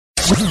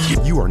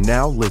You are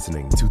now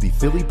listening to the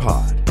Philly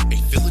Pod, a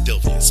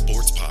Philadelphia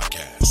sports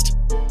podcast.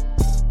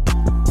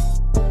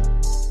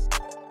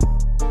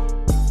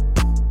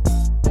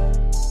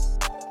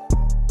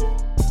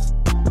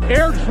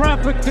 Air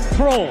traffic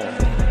control.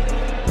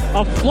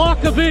 A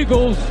flock of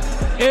eagles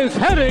is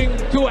heading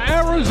to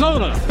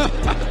Arizona.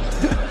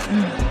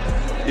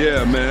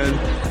 Yeah, man.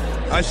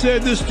 I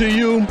said this to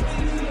you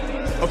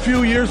a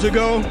few years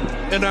ago,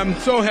 and I'm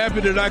so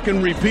happy that I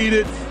can repeat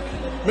it.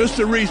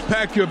 Mr. Reese,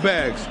 pack your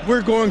bags.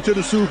 We're going to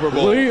the Super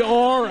Bowl. We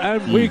are,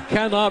 and we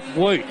cannot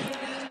wait.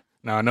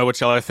 Now, I know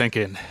what y'all are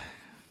thinking.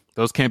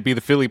 Those can't be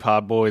the Philly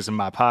Pod boys in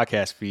my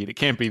podcast feed. It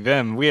can't be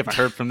them. We haven't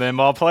heard from them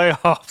all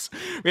playoffs.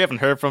 We haven't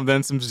heard from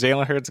them since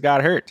Jalen Hurts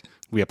got hurt.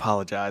 We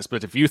apologize.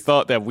 But if you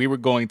thought that we were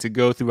going to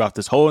go throughout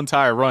this whole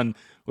entire run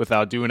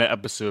without doing an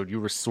episode,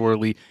 you were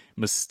sorely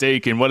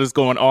mistaken. What is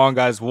going on,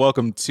 guys?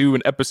 Welcome to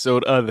an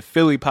episode of the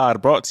Philly Pod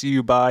brought to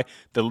you by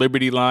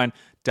thelibertyline.com.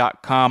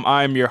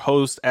 I'm your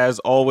host, as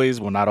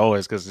always. Well, not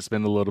always, because it's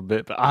been a little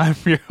bit, but I'm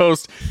your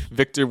host,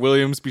 Victor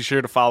Williams. Be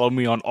sure to follow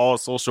me on all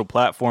social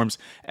platforms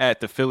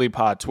at the Philly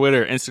Pod,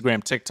 Twitter,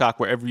 Instagram, TikTok,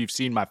 wherever you've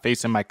seen my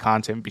face and my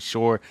content. Be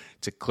sure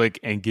to click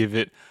and give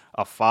it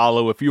a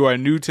follow. If you are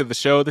new to the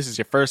show, this is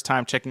your first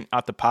time checking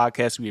out the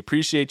podcast, we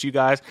appreciate you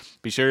guys.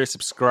 Be sure to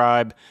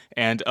subscribe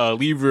and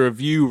leave a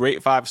review.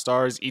 Rate 5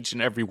 stars. Each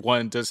and every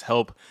one does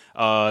help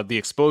the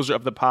exposure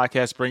of the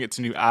podcast, bring it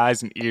to new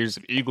eyes and ears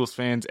of Eagles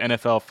fans,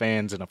 NFL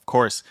fans, and of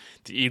course,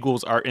 the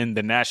Eagles are in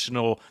the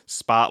national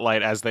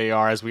spotlight as they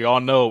are, as we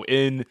all know,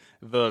 in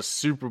the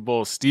Super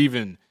Bowl.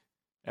 Steven,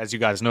 as you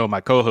guys know,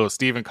 my co-host,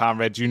 Steven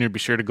Conrad Jr., be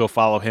sure to go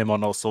follow him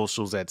on all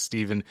socials at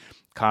Steven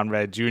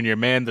Conrad Jr.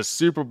 Man, the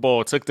Super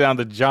Bowl took down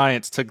the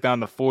Giants, took down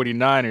the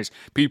 49ers.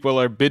 People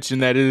are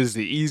bitching that it is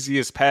the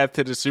easiest path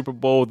to the Super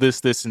Bowl,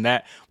 this, and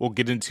that. We'll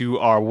get into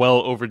our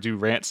well overdue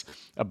rants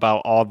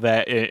about all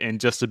that in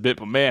just a bit.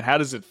 But man, how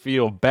does it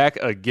feel back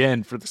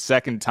again for the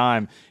second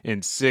time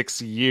in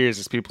 6 years,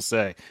 as people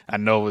say? I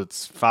know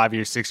it's 5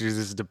 years, 6 years.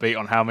 This is a debate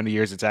on how many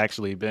years it's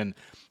actually been.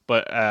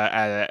 But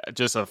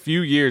just a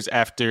few years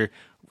after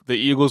the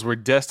Eagles were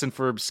destined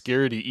for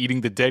obscurity,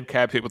 eating the dead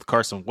cap hit with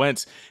Carson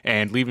Wentz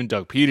and leaving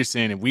Doug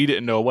Peterson, and we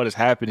didn't know what is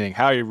happening.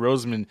 Howie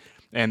Roseman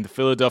and the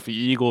Philadelphia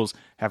Eagles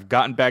have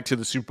gotten back to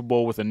the Super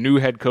Bowl with a new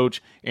head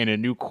coach and a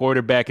new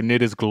quarterback, and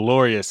it is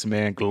glorious,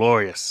 man,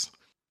 glorious.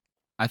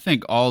 I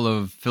think all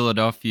of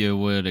Philadelphia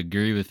would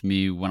agree with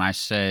me when I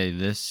say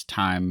this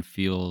time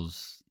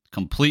feels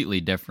completely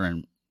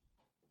different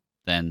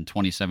than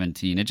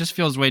 2017. It just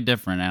feels way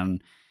different,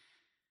 and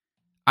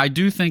I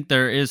do think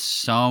there is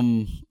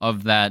some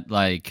of that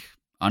like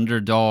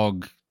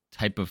underdog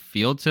type of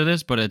feel to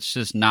this, but it's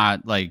just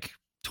not like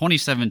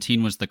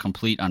 2017 was the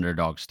complete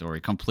underdog story,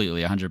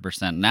 completely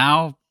 100%.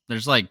 Now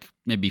there's like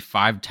maybe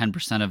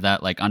 5-10% of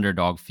that like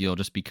underdog feel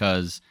just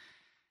because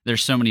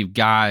there's so many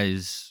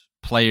guys,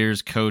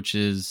 players,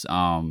 coaches,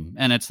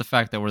 and it's the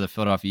fact that we're the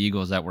Philadelphia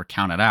Eagles that we're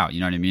counted out,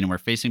 you know what I mean? And we're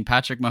facing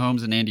Patrick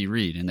Mahomes and Andy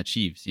Reid and the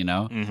Chiefs, you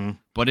know? Mm-hmm.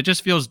 But it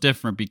just feels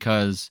different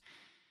because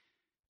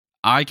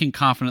I can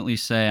confidently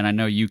say, and I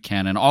know you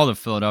can, and all of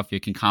Philadelphia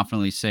can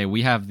confidently say,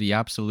 we have the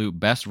absolute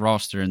best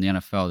roster in the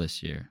NFL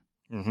this year.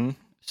 Mm-hmm.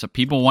 So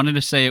people wanted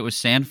to say it was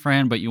San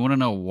Fran, but you want to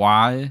know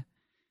why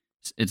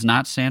it's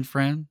not San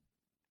Fran?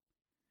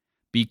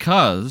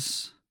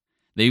 Because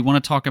they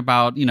want to talk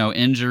about, you know,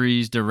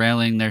 injuries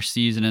derailing their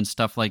season and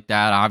stuff like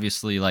that.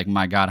 Obviously, like,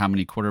 my God, how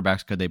many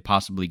quarterbacks could they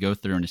possibly go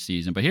through in a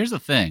season? But here's the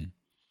thing.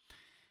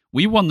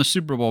 We won the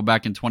Super Bowl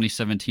back in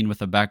 2017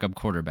 with a backup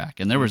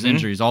quarterback, and there was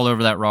injuries all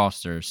over that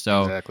roster.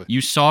 So exactly.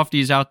 You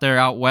softies out there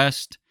out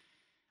west,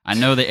 I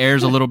know the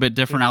air's a little bit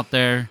different out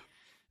there.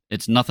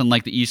 It's nothing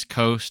like the East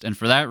Coast, and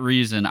for that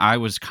reason, I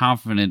was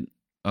confident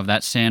of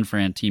that San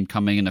Fran team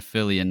coming into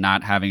Philly and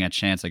not having a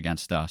chance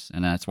against us,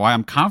 and that's why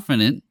I'm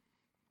confident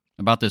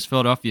about this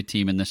Philadelphia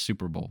team in this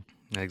Super Bowl.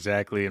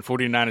 Exactly. And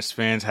 49ers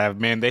fans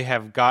they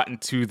have gotten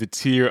to the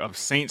tier of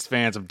Saints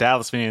fans, of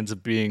Dallas fans,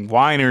 of being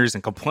whiners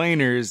and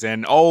complainers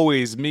and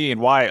always me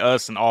and why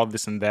us and all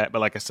this and that. But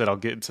like I said, I'll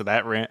get into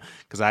that rant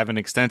because I have an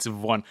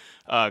extensive one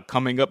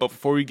coming up. But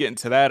before we get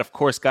into that, of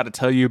course, got to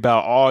tell you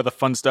about all the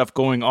fun stuff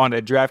going on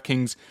at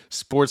DraftKings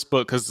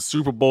Sportsbook because the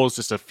Super Bowl is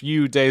just a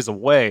few days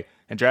away.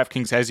 And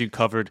DraftKings has you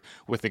covered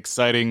with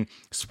exciting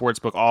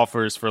sportsbook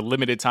offers. For a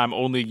limited time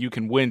only, you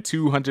can win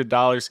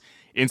 $200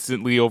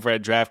 instantly over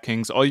at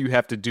DraftKings. All you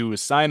have to do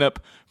is sign up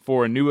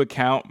for a new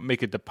account,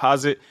 make a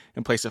deposit,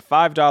 and place a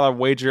 $5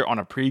 wager on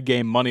a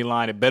pregame money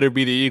line. It better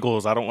be the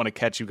Eagles. I don't want to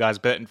catch you guys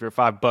betting for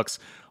 $5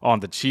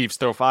 on the Chiefs.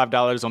 Throw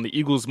 $5 on the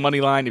Eagles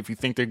money line if you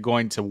think they're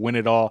going to win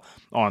it all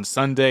on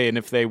Sunday. And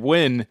if they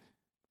win,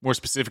 more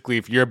specifically,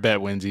 if your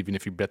bet wins, even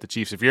if you bet the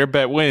Chiefs, if your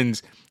bet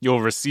wins, you'll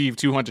receive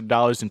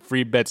 $200 in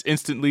free bets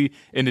instantly,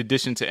 in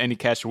addition to any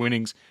cash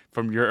winnings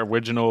from your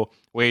original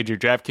wager.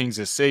 DraftKings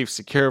is safe,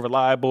 secure,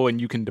 reliable, and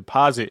you can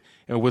deposit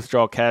and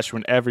withdraw cash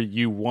whenever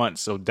you want.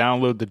 So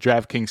download the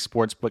DraftKings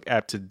Sportsbook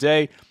app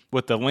today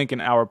with the link in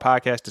our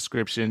podcast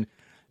description.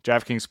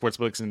 DraftKings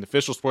Sportsbook is an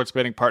official sports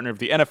betting partner of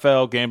the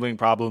NFL. Gambling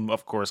problem,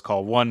 of course,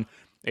 call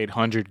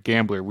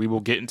 1-800-GAMBLER. We will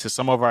get into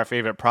some of our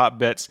favorite prop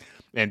bets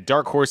and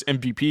dark horse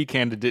MVP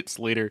candidates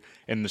later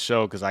in the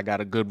show because I got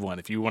a good one.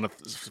 If you want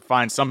to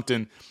find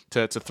something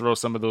to throw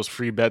some of those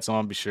free bets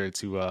on, be sure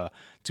to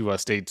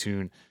stay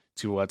tuned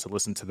to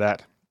listen to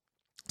that.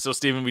 So,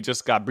 Steven, we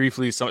just got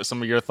briefly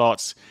some of your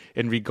thoughts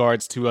in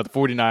regards to the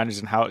 49ers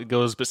and how it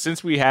goes. But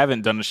since we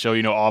haven't done a show,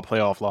 all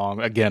playoff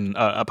long, again,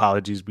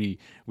 apologies, we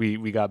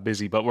got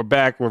busy. But we're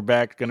back. We're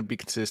back. Going to be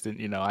consistent.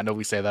 I know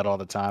we say that all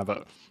the time,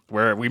 but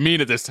we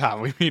mean it this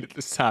time. We mean it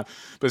this time.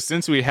 But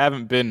since we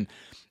haven't been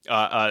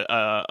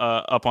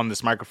up on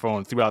this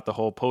microphone throughout the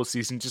whole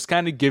postseason, just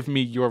kind of give me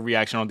your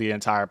reaction on the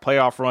entire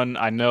playoff run.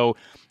 I know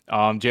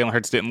Jalen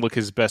Hurts didn't look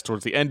his best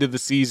towards the end of the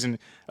season.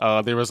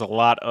 There was a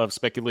lot of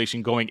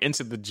speculation going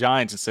into the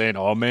Giants and saying,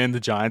 "Oh man, the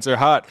Giants are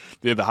hot.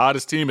 They're the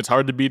hottest team. It's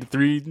hard to beat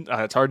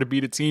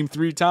a team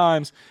 3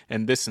 times,"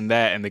 and this and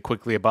that. And they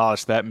quickly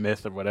abolished that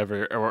myth or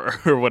whatever,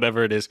 or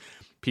whatever it is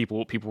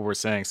people were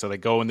saying. So they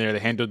go in there, they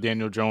handle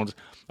Daniel Jones.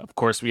 Of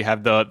course, we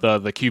have the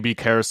QB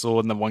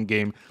carousel in the one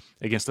game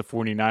against the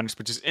 49ers,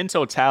 but just in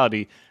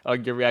totality,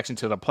 your reaction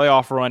to the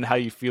playoff run, how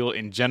you feel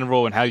in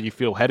general, and how you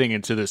feel heading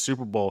into the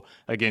Super Bowl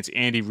against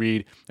Andy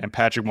Reid and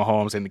Patrick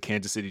Mahomes and the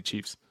Kansas City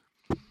Chiefs.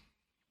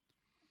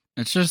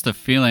 It's just a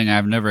feeling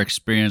I've never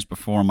experienced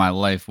before in my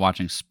life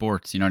watching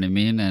sports, you know what I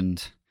mean?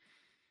 And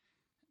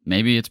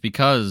maybe it's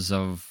because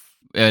of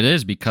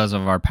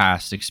our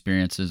past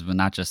experiences, but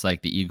not just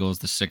like the Eagles,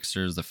 the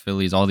Sixers, the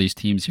Phillies, all these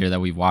teams here that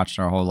we've watched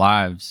our whole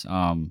lives.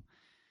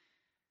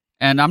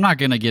 And I'm not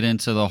going to get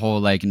into the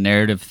whole like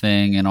narrative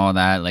thing and all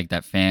that, like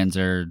that fans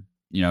are,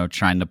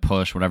 trying to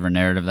push whatever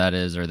narrative that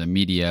is, or the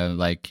media.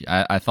 Like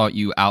I thought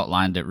you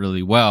outlined it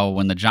really well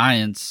when the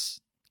Giants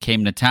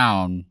came to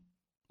town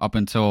up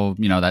until,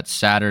 that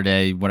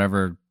Saturday,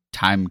 whatever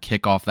time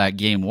kickoff that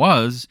game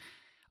was.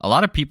 A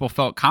lot of people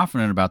felt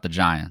confident about the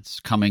Giants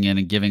coming in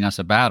and giving us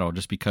a battle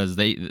just because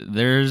the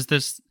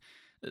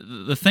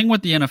thing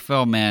with the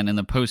NFL, man, in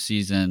the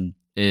postseason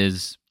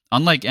is,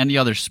 unlike any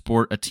other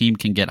sport, a team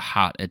can get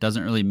hot. It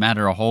doesn't really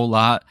matter a whole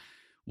lot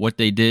what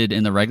they did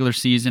in the regular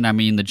season. I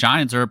mean, the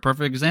Giants are a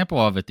perfect example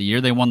of it. The year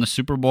they won the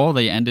Super Bowl,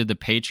 they ended the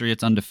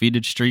Patriots'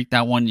 undefeated streak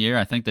that one year.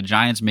 I think the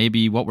Giants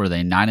maybe,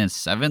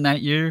 9-7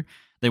 that year?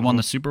 They won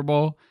the Super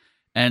Bowl.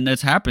 And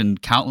it's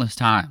happened countless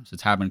times.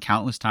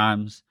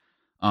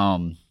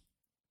 And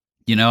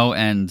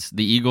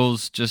the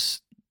Eagles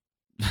just...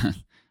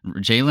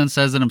 Jalen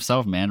says it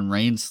himself, man.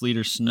 Rain, sleet,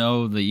 or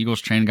snow, the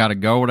Eagles train got to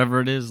go, whatever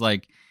it is.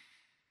 Like,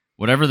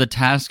 whatever the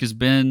task has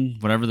been,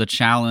 whatever the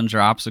challenge or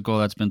obstacle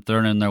that's been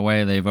thrown in their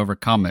way, they've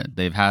overcome it.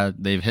 They've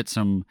hit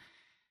some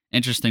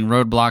interesting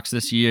roadblocks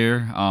this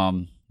year.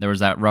 There was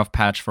that rough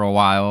patch for a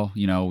while.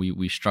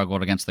 We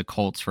struggled against the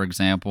Colts, for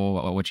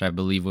example, which I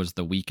believe was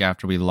the week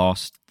after we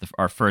lost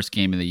our first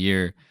game of the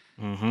year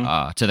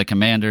to the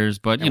Commanders.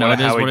 But, it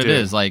is what it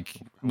is. Like,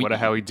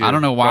 how he did. I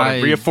don't know why.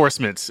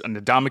 Reinforcements. And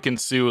Ndamukong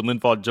Suh and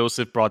Linval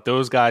Joseph brought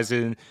those guys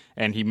in,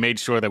 and he made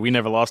sure that we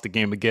never lost a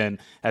game again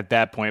at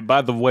that point.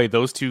 By the way,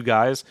 those two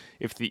guys,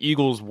 if the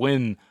Eagles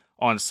win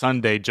on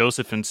Sunday,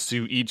 Joseph and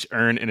Suh each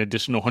earn an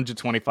additional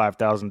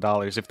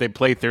 $125,000 if they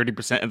play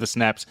 30% of the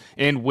snaps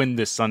and win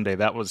this Sunday.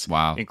 That was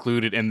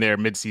included in their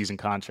midseason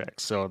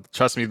contracts. So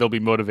trust me, they'll be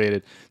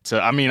motivated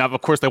to. I mean,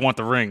 of course, they want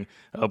the ring,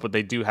 but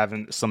they do have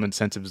some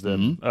incentives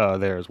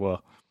there as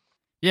well.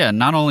 Yeah,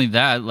 not only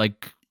that,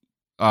 like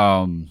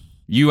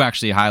you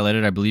actually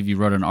highlighted, I believe you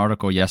wrote an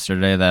article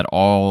yesterday that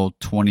all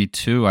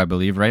 22, I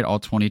believe, right? All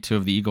 22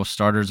 of the Eagles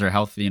starters are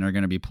healthy and are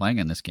going to be playing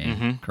in this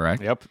game,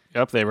 correct?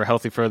 Yep. They were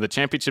healthy for the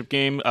championship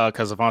game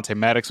because Avonte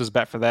Maddox was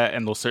back for that,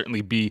 and they'll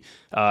certainly be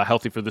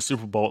healthy for the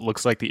Super Bowl. It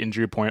looks like the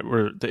injury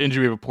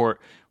report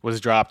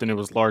was dropped, and it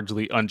was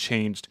largely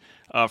unchanged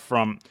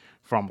from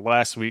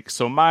last week.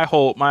 So my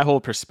whole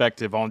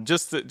perspective on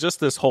just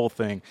this whole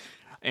thing.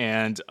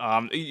 And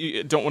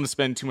you don't want to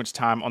spend too much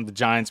time on the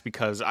Giants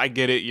because I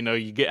get it.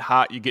 You get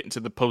hot, you get into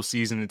the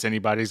postseason, it's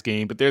anybody's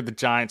game. But they're the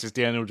Giants. It's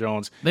Daniel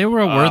Jones. They were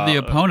a worthy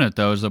opponent,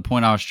 though, is the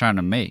point I was trying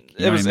to make.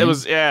 It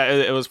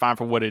was fine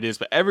for what it is.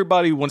 But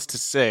everybody wants to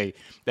say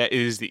that it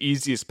is the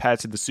easiest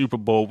path to the Super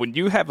Bowl when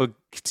you have a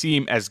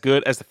team as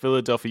good as the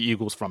Philadelphia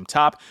Eagles from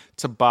top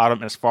to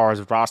bottom as far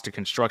as roster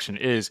construction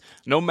is.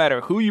 No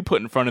matter who you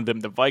put in front of them,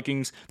 the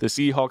Vikings, the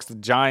Seahawks, the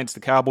Giants, the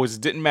Cowboys,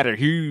 it didn't matter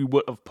who you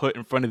would have put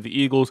in front of the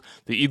Eagles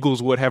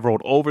would have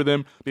rolled over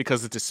them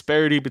because the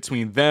disparity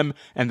between them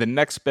and the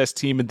next best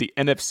team in the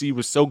NFC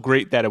was so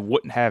great that it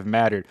wouldn't have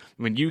mattered.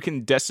 When you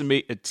can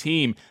decimate a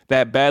team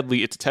that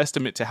badly, it's a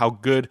testament to how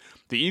good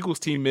the Eagles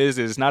team is.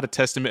 It is not a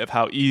testament of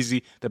how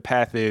easy the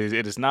path is.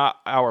 It is not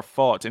our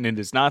fault, and it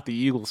is not the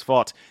Eagles'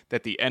 fault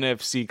that the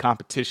NFC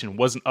competition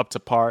wasn't up to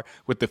par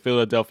with the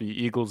Philadelphia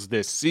Eagles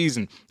this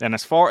season. And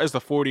as far as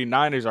the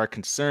 49ers are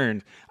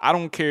concerned, I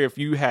don't care if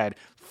you had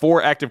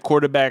 4 active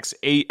quarterbacks,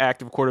 8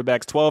 active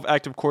quarterbacks, 12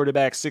 active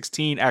quarterbacks,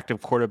 16 active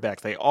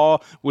quarterbacks. They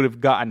all would have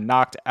gotten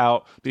knocked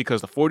out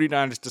because the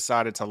 49ers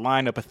decided to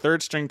line up a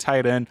third-string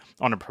tight end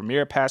on a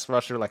premier pass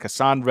rusher like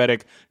Hassan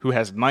Reddick, who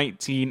has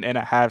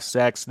 19.5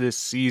 sacks this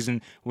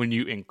season when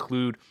you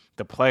include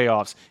the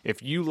playoffs.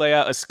 If you lay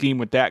out a scheme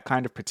with that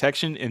kind of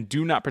protection and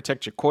do not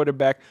protect your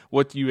quarterback,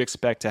 what do you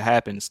expect to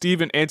happen?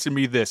 Steven, answer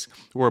me this.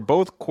 Were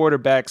both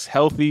quarterbacks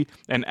healthy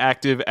and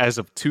active as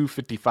of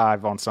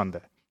 2:55 on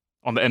Sunday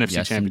on the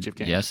NFC Championship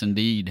game? Yes,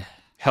 indeed.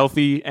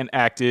 Healthy and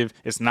active.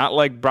 It's not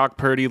like Brock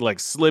Purdy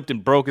slipped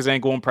and broke his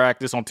ankle in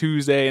practice on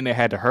Tuesday and they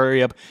had to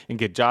hurry up and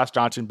get Josh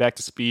Johnson back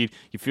to speed.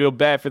 You feel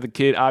bad for the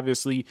kid,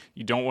 obviously.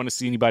 You don't want to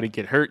see anybody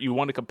get hurt. You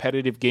want a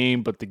competitive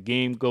game, but the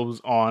game goes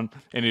on.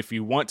 And if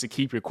you want to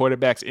keep your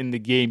quarterbacks in the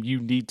game,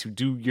 you need to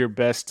do your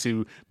best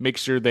to make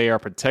sure they are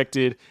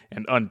protected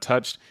and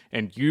untouched.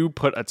 And you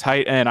put a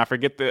tight end. I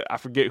forget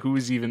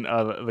who's even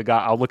the guy.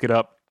 I'll look it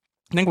up.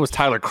 I think it was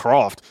Tyler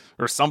Croft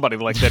or somebody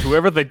like that.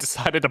 Whoever they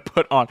decided to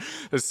put on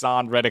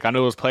Hassan Reddick. I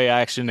know it was play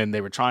action and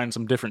they were trying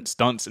some different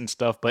stunts and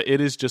stuff, but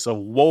it is just a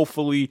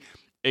woefully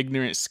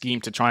ignorant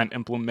scheme to try and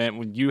implement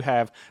when you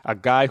have a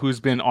guy who's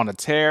been on a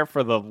tear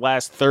for the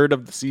last third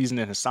of the season,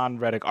 and Hassan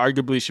Reddick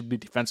arguably should be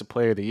Defensive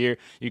Player of the Year.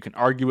 You can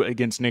argue it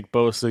against Nick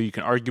Bosa. You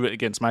can argue it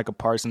against Michael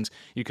Parsons.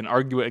 You can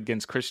argue it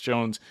against Chris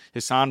Jones.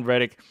 Hassan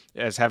Reddick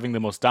as having the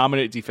most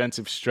dominant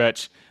defensive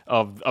stretch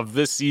of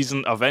this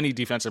season of any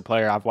defensive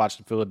player I've watched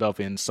in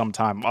Philadelphia in some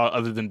time,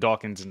 other than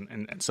Dawkins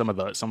and some of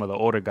the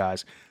older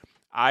guys.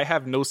 I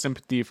have no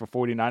sympathy for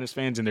 49ers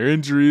fans and their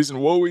injuries and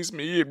woe is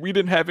me. We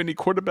didn't have any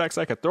quarterbacks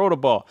that could throw the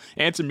ball.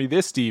 Answer me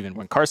this, Steven.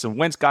 When Carson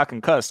Wentz got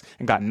concussed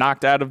and got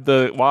knocked out of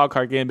the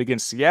wildcard game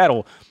against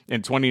Seattle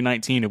in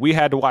 2019, and we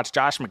had to watch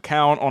Josh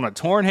McCown on a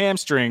torn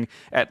hamstring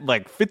at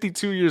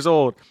 52 years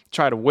old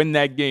try to win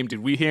that game, did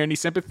we hear any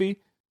sympathy?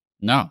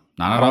 No,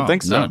 not at all. I don't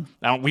think so.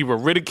 We were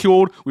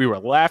ridiculed. We were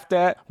laughed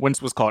at.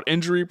 Wentz was called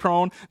injury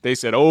prone. They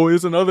said, oh,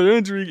 it's another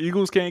injury.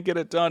 Eagles can't get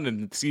it done.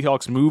 And the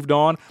Seahawks moved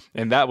on,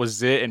 and that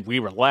was it. And we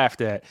were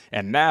laughed at.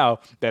 And now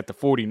that the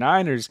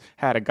 49ers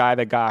had a guy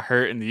that got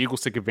hurt and the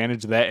Eagles took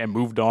advantage of that and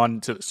moved on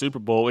to the Super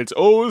Bowl, it's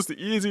the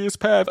easiest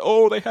path.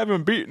 Oh, they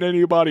haven't beaten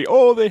anybody.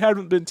 Oh, they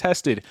haven't been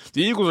tested.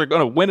 The Eagles are going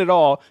to win it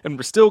all, and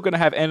we're still going to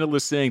have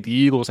analysts saying the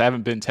Eagles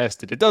haven't been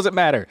tested. It doesn't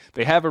matter.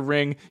 They have a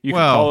ring. You can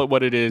call it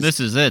what it is. This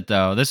is it,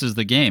 though. This is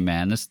the game,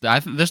 man. This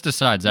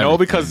decides everything. No,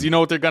 because you know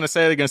what they're gonna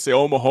say? They're gonna say,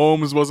 "Oh,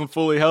 Mahomes wasn't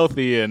fully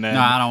healthy," and no,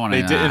 I don't want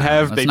to. They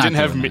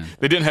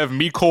didn't have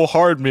Mecole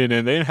Hardman,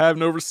 and they didn't have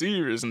no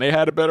receivers, and they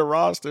had a better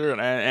roster,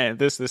 and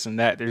this and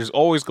that. There's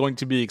always going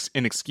to be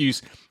an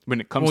excuse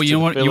when it comes to you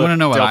want to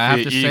know what I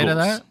have to say to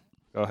that?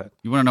 Go ahead.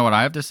 You want to know what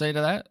I have to say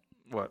to that?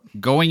 What?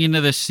 Going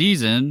into this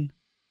season,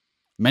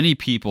 many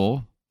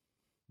people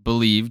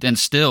believed, and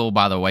still,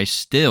 by the way,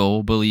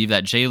 believe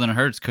that Jalen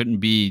Hurts couldn't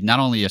be not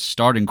only a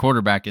starting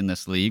quarterback in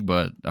this league,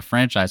 but a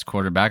franchise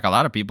quarterback. A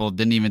lot of people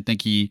didn't even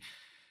think he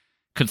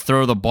could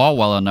throw the ball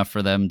well enough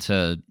for them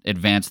to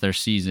advance their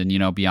season,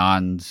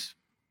 beyond,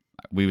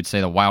 we would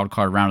say, the wild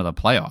card round of the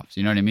playoffs.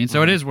 You know what I mean?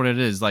 So it is what it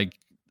is.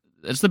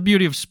 It's the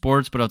beauty of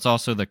sports, but it's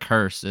also the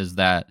curse, is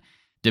that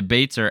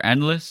debates are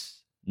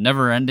endless,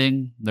 never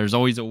ending. There's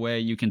always a way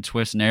you can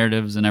twist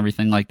narratives and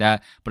everything like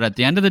that. But at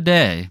the end of the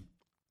day,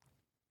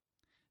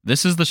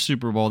 this is the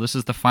Super Bowl. This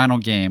is the final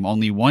game.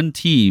 Only one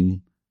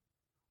team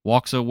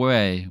walks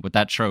away with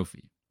that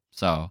trophy.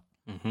 So,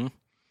 and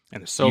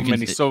there's so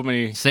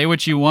many. Say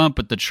what you want,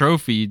 but the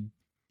trophy,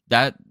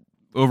 that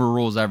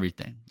overrules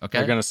everything. Okay,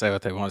 they're gonna say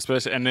what they want,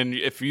 especially. And then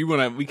if you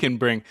wanna, we can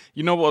bring.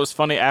 You know what was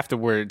funny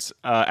afterwards?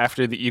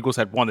 After the Eagles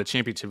had won the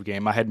championship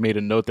game, I had made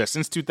a note that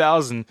since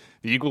 2000,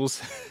 the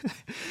Eagles,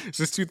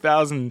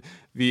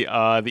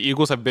 the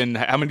Eagles have been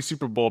how many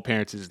Super Bowl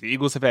appearances? The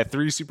Eagles have had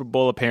 3 Super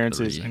Bowl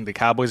appearances, and the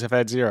Cowboys have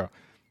had 0.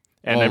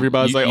 And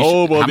everybody's how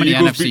many the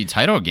Eagles NFC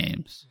title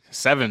games?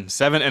 7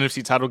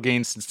 NFC title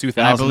games since 2000.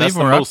 And I believe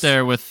we're up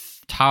there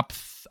with top.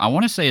 I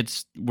want to say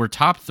we're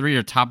top 3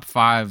 or top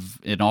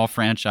 5 in all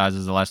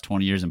franchises the last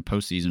 20 years in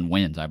postseason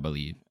wins, I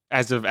believe.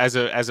 As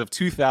of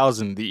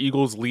 2000, the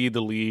Eagles lead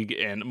the league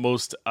in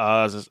most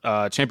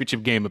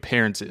championship game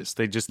appearances.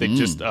 They just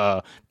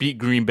beat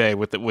Green Bay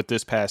with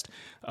this past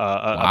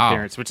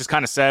appearance, which is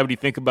kind of sad when you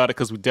think about it,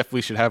 because we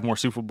definitely should have more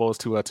Super Bowls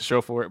to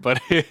show for it.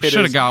 But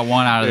should have got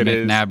one out of the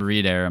McNabb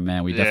Reed era,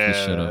 man. We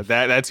definitely should have.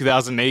 That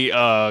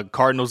 2008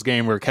 Cardinals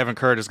game where Kevin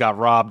Curtis got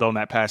robbed on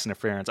that pass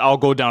interference. I'll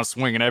go down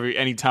swinging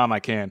any time I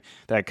can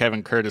that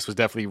Kevin Curtis was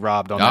definitely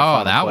robbed on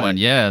that. That play. one,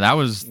 yeah, that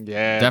was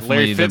definitely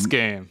Larry Fitz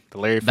game. The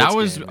Larry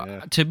Fitz game.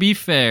 To be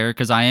fair,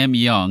 because I am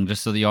young,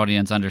 just so the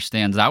audience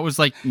understands, that was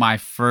my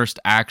first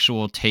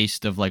actual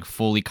taste of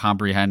fully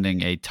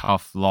comprehending a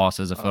tough loss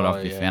as a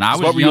Philadelphia fan. I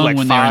was young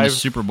when they were in the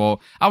Super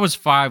Bowl. I was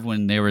 5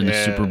 when they were in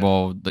the Super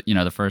Bowl,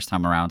 the first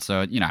time around.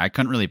 So I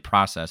couldn't really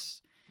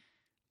process,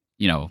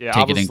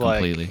 take it in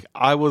completely.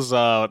 I was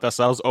I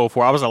was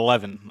 04. I was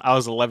 11. I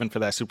was 11 for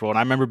that Super Bowl, and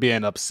I remember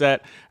being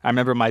upset. I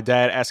remember my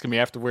dad asking me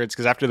afterwards,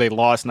 because after they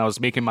lost and I was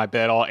making my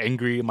bed all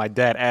angry, my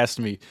dad asked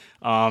me,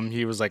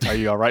 he was like, "Are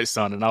you all right,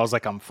 son?" And I was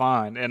like, "I'm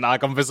fine," and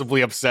like I'm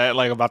visibly upset,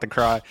 like about to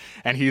cry,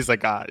 and he's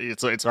like,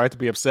 "It's all right to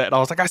be upset," and I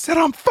was like, "I said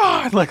I'm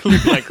fine," like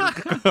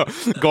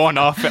going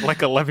off at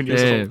like 11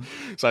 years old.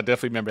 So I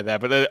definitely remember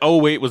that. But the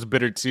 08 was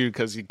bitter too,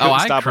 because he couldn't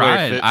stop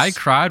cried. Fitz. I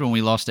cried when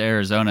we lost to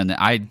Arizona, and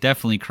I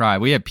definitely cried.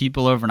 We had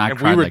people over, and I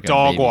cried. We were like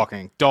dog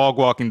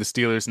walking the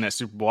Steelers in that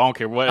Super Bowl. I don't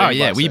care what. Oh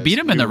yeah, we says. beat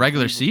them in the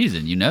regular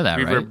season. You know that,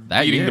 we right? Were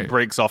that beating year. the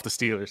brakes off the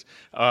Steelers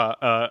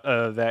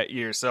that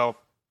year. So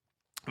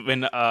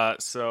when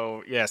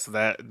so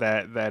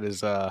that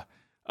is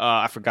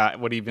I forgot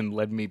what even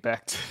led me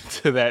back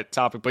to that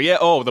topic. But yeah,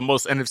 the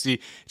most NFC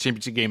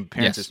championship game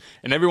appearances. Yes.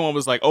 And everyone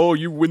was like, "Oh,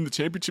 you win the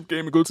championship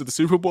game and go to the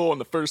Super Bowl,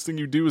 and the first thing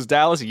you do is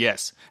Dallas?"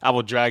 Yes, I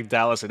will drag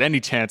Dallas at any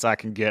chance I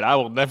can get. I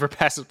will never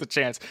pass up the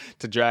chance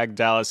to drag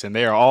Dallas, and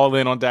they are all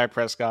in on Dak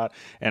Prescott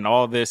and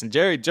all this. And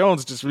Jerry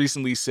Jones just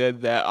recently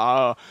said that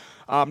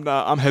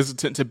I'm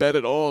hesitant to bet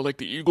at all like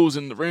the Eagles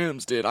and the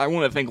Rams did. I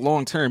want to think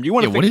long term. You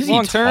want to think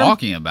long term? What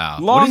is he talking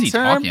about? What is he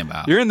talking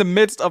about? You're in the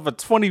midst of a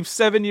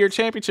 27-year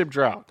championship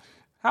drought.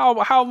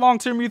 How long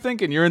term are you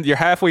thinking? You're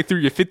halfway through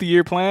your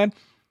 50-year plan.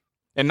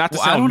 And not to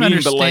sound I don't mean,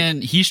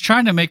 understand. But he's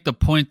trying to make the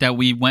point that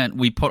we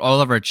put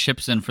all of our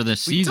chips in for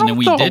this season, and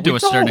we did to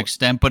a certain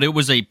extent, but it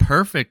was a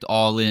perfect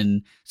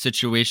all-in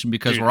situation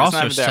because we're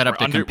also set up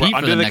to compete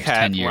for the next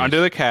 10 years. We're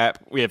under the cap.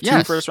 We have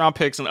 2 first-round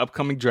picks in the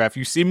upcoming draft.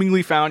 You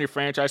seemingly found your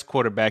franchise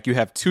quarterback. You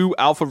have 2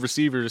 alpha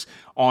receivers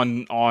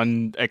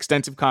on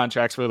extensive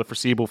contracts for the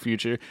foreseeable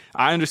future.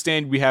 I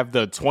understand we have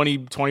the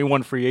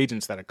 2021 free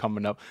agents that are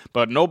coming up,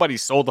 but nobody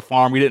sold the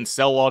farm. We didn't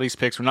sell all these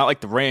picks. We're not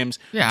like the Rams.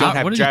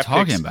 Yeah, what are you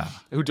talking about?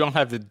 Who don't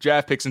have the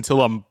draft picks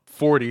until I'm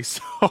 40,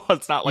 so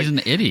it's not like he's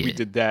an idiot. We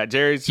did that.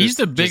 He's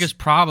the biggest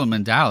problem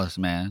in Dallas,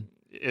 man.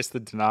 It's the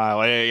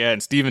denial, yeah.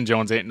 And Stephen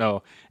Jones ain't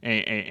no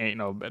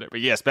better. But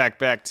yes,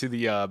 back to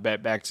the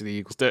back to the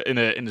Eagles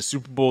in the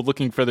Super Bowl,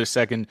 looking for their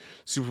second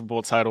Super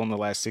Bowl title in the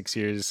last 6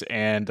 years,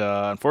 and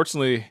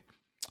unfortunately,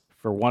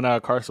 for one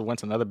Carson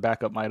Wentz, another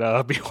backup might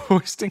be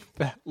hoisting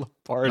that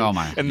party. Oh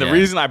my! And the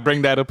reason I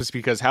bring that up is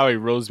because Howie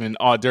Roseman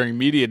during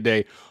media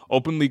day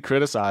openly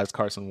criticized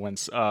Carson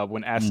Wentz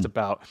when asked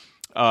about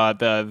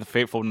the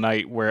fateful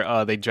night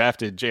where they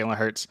drafted Jalen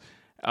Hurts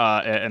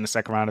in the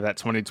second round of that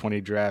 2020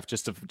 draft,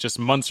 just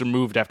months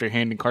removed after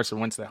handing Carson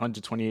Wentz that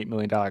 $128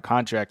 million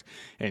contract.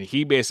 And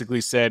he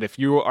basically said, if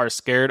you are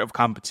scared of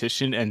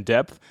competition and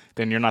depth,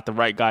 then you're not the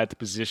right guy at the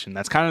position.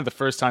 That's kind of the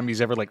first time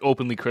he's ever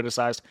openly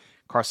criticized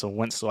Carson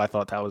Wentz. So I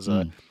thought that was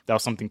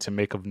something to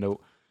make of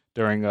note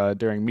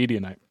during media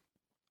night.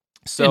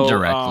 So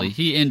indirectly,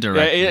 he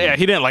indirectly, yeah,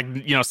 he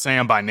didn't say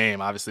him by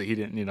name. Obviously, he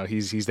didn't.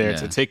 He's there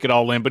to take it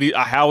all in. But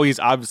Howie's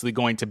obviously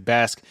going to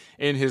bask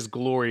in his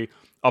glory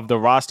of the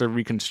roster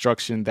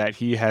reconstruction that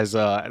he has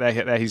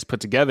that he's put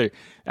together,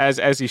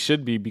 as he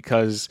should be,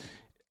 because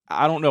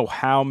I don't know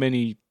how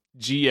many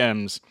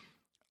GMs,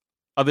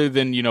 other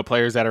than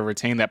players that are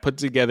retained, that put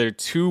together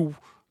 2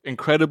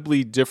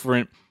 incredibly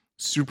different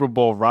Super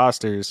Bowl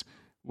rosters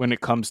when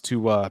it comes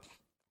to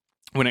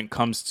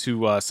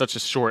such a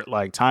short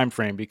time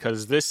frame.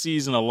 Because this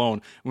season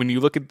alone, when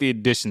you look at the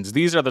additions,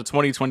 these are the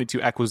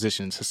 2022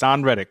 acquisitions.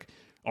 Hassan Reddick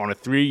on a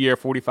 3-year,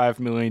 $45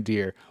 million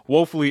deal,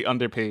 woefully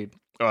underpaid.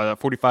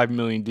 $45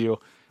 million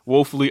deal,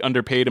 woefully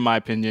underpaid in my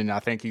opinion. I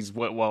think he's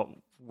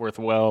worth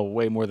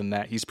way more than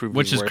that. He's proven,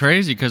 which is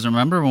crazy, because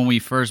remember when we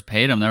first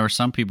paid him, there were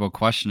some people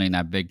questioning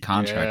that big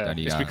contract that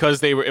he got. It's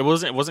because it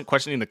wasn't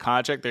questioning the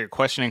contract. They were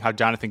questioning how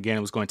Jonathan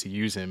Gannon was going to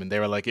use him, and they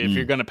were like, if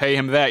you're going to pay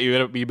him that,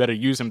 you better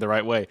use him the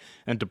right way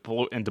and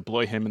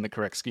deploy him in the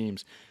correct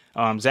schemes.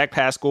 Zach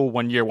Pascal,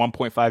 1 year,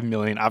 $1.5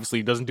 million. Obviously,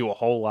 he doesn't do a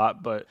whole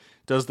lot, but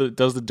does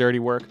the dirty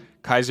work.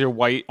 Kaiser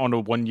White on a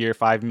 1 year,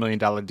 $5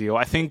 million deal.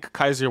 I think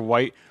Kaiser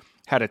White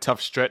had a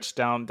tough stretch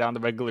down the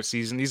regular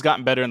season. He's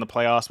gotten better in the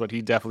playoffs, but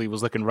he definitely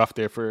was looking rough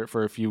there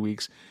for a few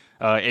weeks.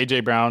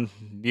 AJ Brown,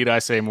 need I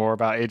say more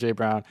about AJ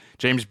Brown?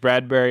 James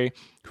Bradbury,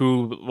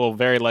 who will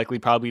very likely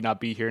probably not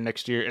be here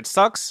next year. It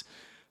sucks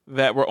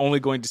that we're only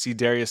going to see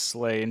Darius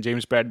Slay and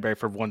James Bradbury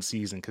for one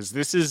season, because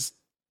this is,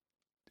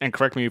 and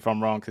correct me if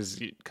I'm wrong, because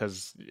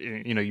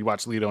you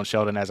watch Lito and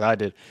Sheldon as I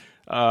did,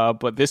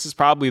 but this is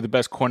probably the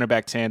best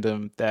cornerback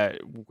tandem that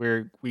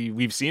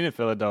we've seen in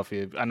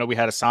Philadelphia. I know we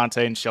had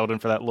Asante and Sheldon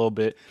for that little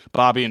bit.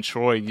 Bobby and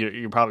Troy,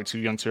 you're probably too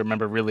young to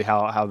remember really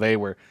how they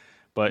were.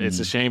 But it's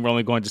a shame we're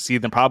only going to see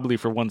them probably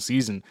for one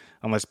season,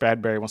 unless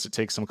Bradbury wants to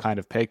take some kind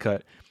of pay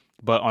cut.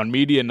 But on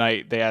media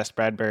night, they asked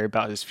Bradbury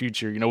about his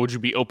future. Would you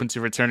be open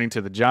to returning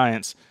to the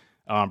Giants?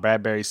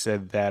 Bradbury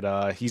said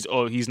that he's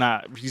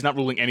not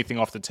ruling anything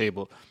off the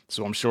table.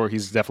 So I'm sure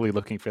he's definitely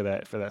looking for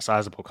that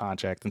sizable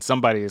contract, and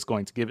somebody is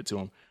going to give it to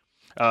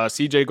him.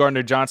 C.J.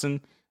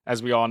 Gardner-Johnson,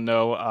 as we all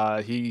know,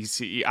 I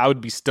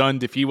would be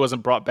stunned if he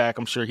wasn't brought back.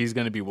 I'm sure he's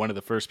going to be one of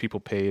the first people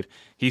paid.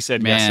 He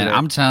said, "Man, yesterday,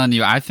 I'm telling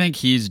you, I think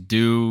he's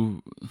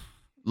due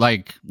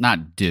Like,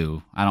 not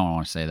do. I don't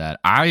want to say that.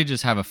 I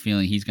just have a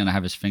feeling he's going to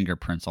have his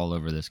fingerprints all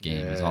over this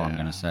game. Is all I'm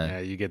going to say. Yeah,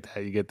 you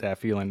get that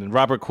feeling. And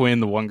Robert Quinn,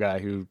 the one guy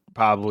who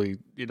probably,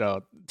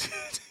 the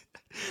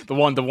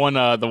one.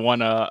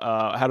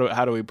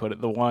 How do we put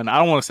it? The one. I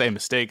don't want to say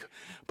mistake,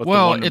 but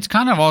well, it's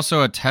kind of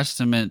also a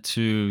testament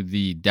to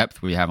the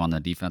depth we have on the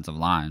defensive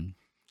line.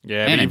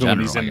 Yeah, and even general,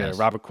 when he's in there,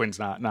 Robert Quinn's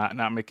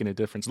not making a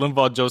difference.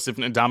 Linval Joseph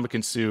and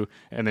Ndamukong Suh,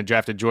 and then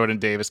drafted Jordan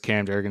Davis,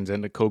 Cam Jurgens,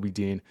 and Kobe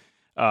Dean.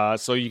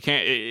 So you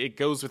can't. It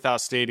goes without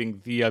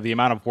stating the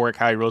amount of work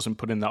Howie Roseman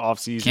put in the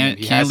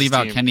offseason. Can't leave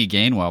out Kenny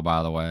Gainwell,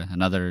 by the way.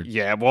 Another.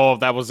 Yeah, well,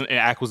 that was an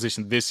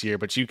acquisition this year,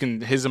 but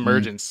his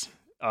emergence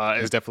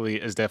is definitely,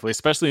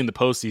 especially in the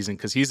postseason,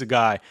 because he's a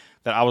guy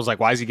that I was like,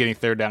 why is he getting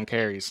third down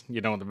carries?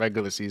 In the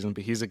regular season,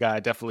 but he's a guy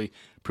definitely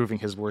proving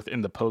his worth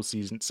in the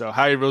postseason. So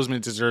Howie Roseman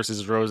deserves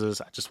his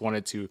roses. I just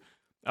wanted to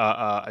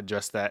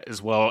address that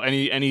as well.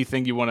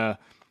 Anything you want to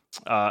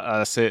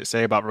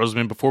say about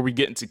Roseman before we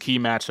get into key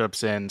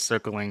matchups and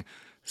circling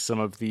some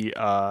of the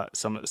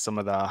some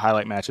of the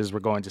highlight matches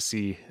we're going to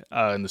see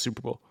in the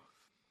Super Bowl?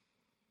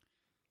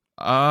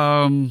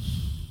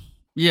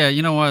 Yeah,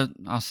 you know what?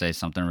 I'll say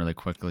something really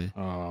quickly.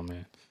 Oh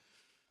man.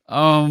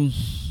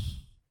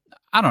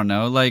 I don't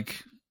know.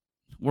 Like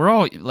we're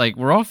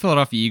all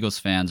Philadelphia Eagles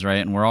fans, right?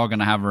 And we're all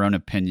gonna have our own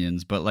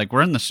opinions. But like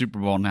we're in the Super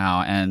Bowl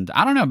now, and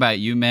I don't know about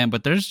you, man,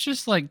 but there's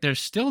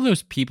still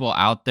those people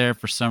out there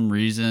for some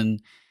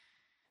reason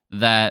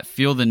that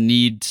feel the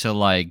need to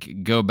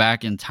like go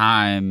back in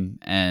time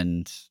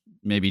and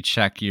maybe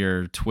check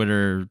your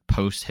Twitter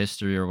post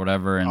history or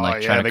whatever, and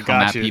try to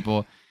come at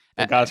people.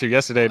 They got you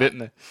yesterday, didn't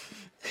they?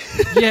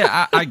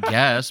 Yeah, I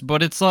guess,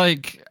 but it's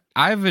like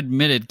I've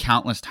admitted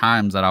countless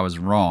times that I was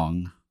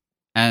wrong,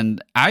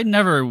 and I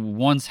never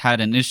once had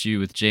an issue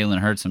with Jalen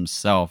Hurts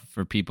himself.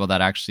 For people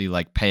that actually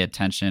like pay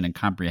attention and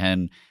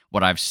comprehend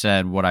what I've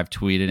said, what I've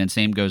tweeted, and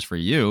same goes for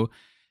you.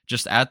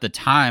 Just at the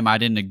time, I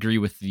didn't agree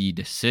with the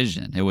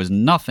decision. It was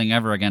nothing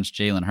ever against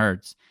Jalen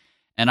Hurts,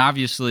 and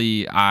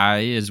obviously,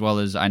 as well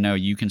as I know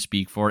you can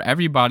speak for it,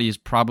 everybody has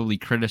probably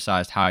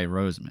criticized Howie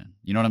Roseman.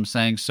 You know what I'm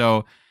saying?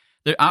 So.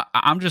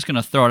 I'm just going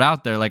to throw it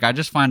out there. Like, I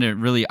just find it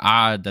really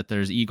odd that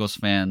there's Eagles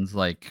fans,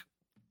 like,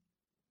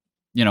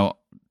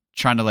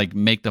 trying to, like,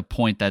 make the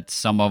point that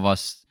some of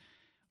us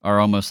are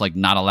almost, like,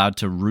 not allowed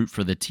to root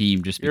for the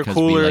team just because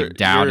we, like,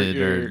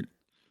 doubted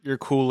You're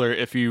cooler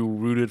if you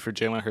rooted for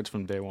Jalen Hurts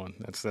from day one.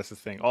 That's the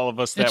thing. All of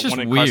us that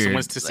wanted weird. Carson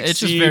Wentz to succeed.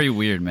 It's just very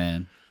weird,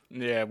 man.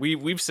 Yeah,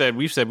 we've said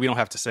we don't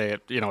have to say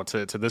it,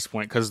 to this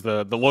point, because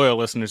the loyal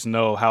listeners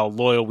know how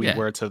loyal we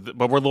were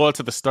but we're loyal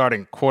to the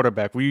starting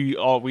quarterback. We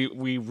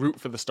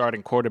root for the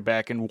starting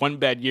quarterback, and one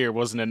bad year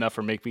wasn't enough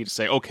for McVay to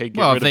say, okay, get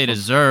rid of him. They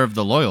deserve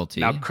the loyalty.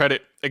 Now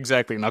credit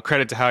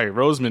to Howie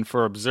Roseman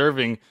for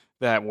observing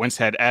that Wentz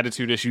had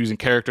attitude issues and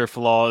character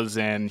flaws,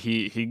 and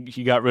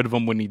he got rid of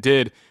him when he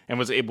did, and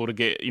was able to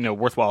get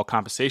worthwhile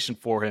compensation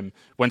for him.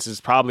 Wentz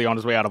is probably on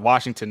his way out of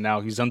Washington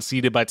now. He's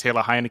unseated by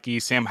Taylor Heineke.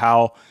 Sam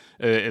Howell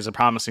is a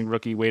promising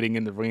rookie waiting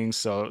in the wings,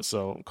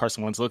 so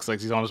Carson Wentz looks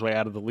like he's on his way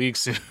out of the league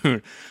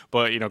soon.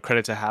 But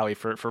credit to Howie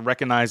for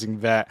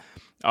recognizing that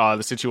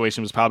the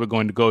situation was probably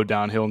going to go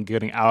downhill and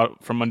getting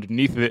out from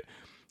underneath it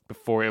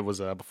before it was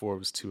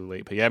too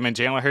late. But yeah, man,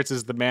 Jalen Hurts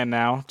is the man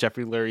now.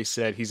 Jeffrey Lurie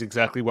said he's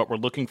exactly what we're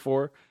looking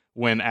for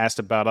when asked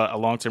about a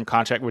long-term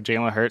contract with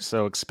Jalen Hurts.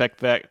 So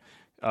expect that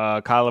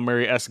Kyler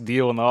Murray-esque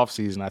deal in the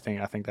offseason. I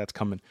think that's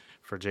coming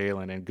for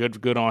Jalen, and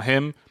good on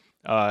him.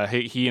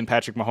 He and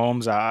Patrick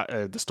Mahomes,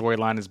 the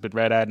storyline has been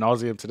read ad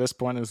nauseum to this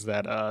point, is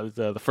that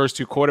the first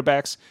two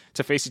quarterbacks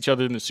to face each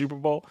other in the Super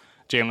Bowl.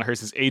 Jalen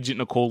Hurts' agent,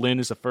 Nicole Lynn,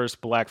 is the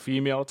first black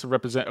female to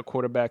represent a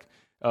quarterback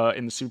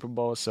in the Super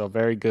Bowl. So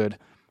very good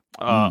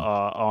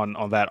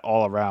on that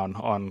all around.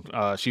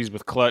 She's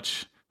with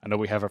Clutch. I know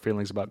we have our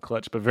feelings about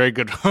Clutch, but very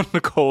good on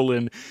Nicole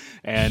Lynn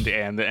and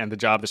the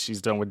job that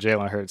she's done with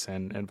Jalen Hurts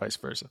and vice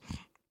versa.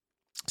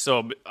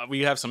 So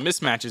we have some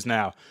mismatches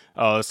now.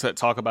 Let's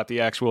talk about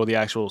the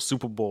actual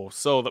Super Bowl.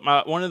 So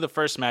one of the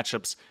first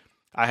matchups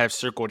I have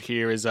circled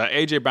here is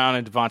A.J. Brown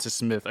and Devonta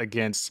Smith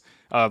against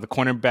the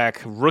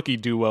cornerback rookie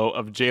duo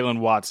of Jalen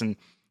Watson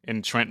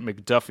and Trent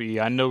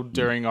McDuffie. I know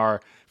during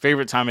our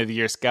favorite time of the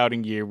year,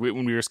 scouting year,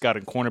 when we were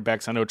scouting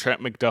cornerbacks, I know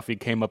Trent McDuffie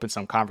came up in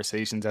some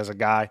conversations as a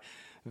guy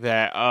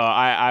that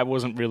I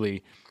wasn't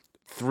really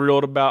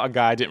thrilled about. A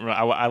guy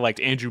I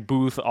liked Andrew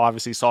Booth,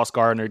 obviously Sauce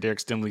Gardner, Derek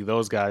Stingley,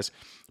 those guys.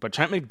 But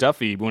Trent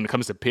McDuffie, when it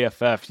comes to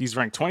PFF, he's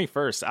ranked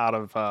 21st out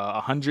of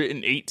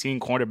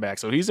 118 cornerbacks.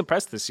 So he's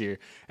impressed this year,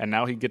 and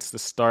now he gets the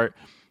start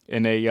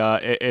in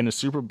a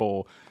Super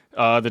Bowl.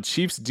 The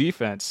Chiefs'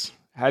 defense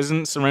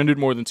hasn't surrendered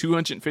more than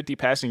 250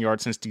 passing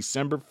yards since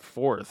December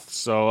 4th.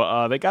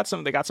 So they got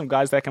some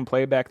guys that can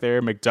play back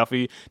there.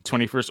 McDuffie,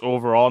 21st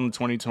overall in the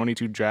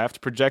 2022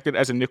 draft, projected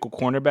as a nickel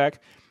cornerback,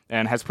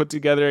 and has put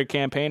together a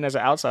campaign as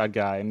an outside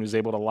guy and was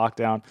able to lock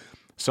down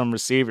some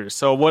receivers.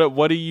 So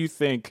what do you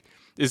think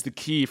is the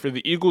key for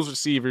the Eagles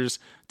receivers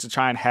to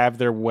try and have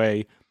their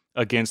way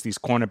against these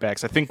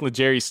cornerbacks? I think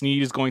L'Jarius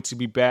Sneed is going to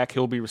be back.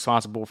 He'll be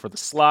responsible for the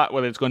slot,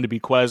 whether it's going to be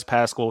Quez,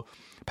 Pascal,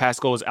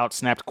 Pascal has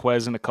outsnapped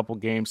Quez in a couple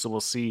games, so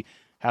we'll see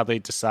how they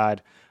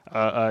decide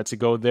to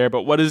go there.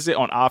 But what is it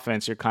on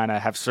offense you kind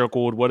of have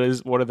circled? What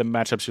are the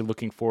matchups you're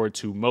looking forward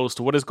to most?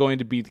 What is going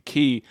to be the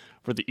key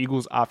for the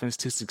Eagles offense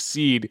to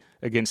succeed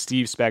against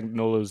Steve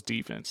Spagnuolo's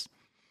defense?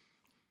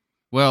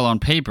 Well, on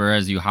paper,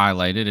 as you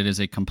highlighted, it is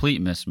a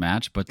complete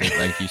mismatch. But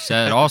like you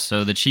said,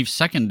 also the Chiefs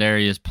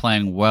secondary is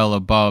playing well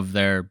above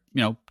their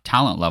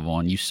talent level,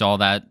 and you saw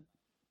that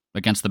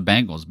against the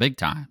Bengals big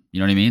time. You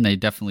know what I mean? They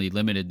definitely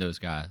limited those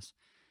guys.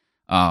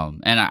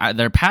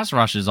 Their pass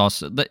rush is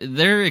also,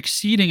 they're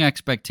exceeding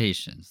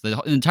expectations.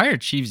 The entire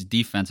Chiefs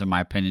defense, in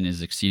my opinion,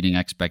 is exceeding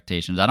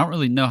expectations. I don't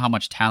really know how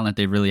much talent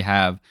they really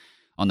have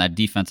on that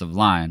defensive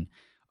line.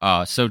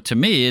 So to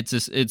me,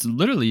 it's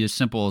literally as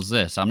simple as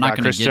this. I'm not going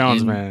to Chris get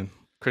Jones, in. Man.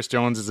 Chris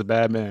Jones is a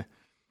bad man.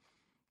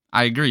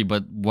 I agree,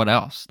 but what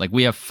else? Like,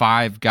 we have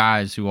 5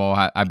 guys who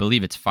all I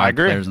believe it's 5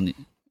 players in the.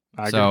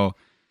 So,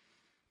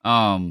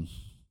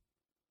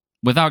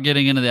 without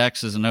getting into the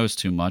X's and O's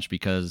too much,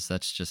 because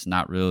that's just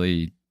not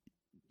really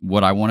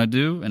what I want to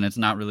do, and it's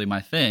not really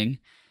my thing.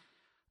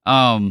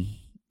 I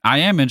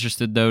am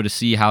interested, though, to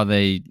see how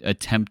they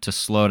attempt to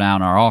slow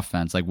down our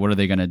offense. Like, what are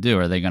they going to do?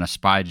 Are they going to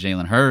spy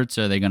Jalen Hurts?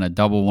 Are they going to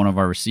double one of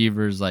our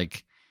receivers?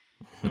 Like,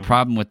 the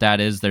problem with that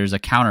is there's a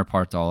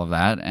counterpart to all of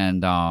that.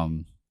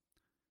 And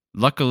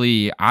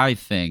luckily, I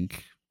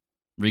think,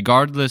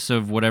 regardless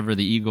of whatever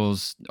the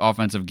Eagles'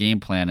 offensive game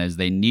plan is,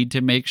 they need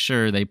to make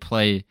sure they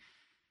play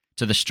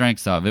to the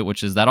strengths of it,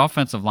 which is that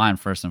offensive line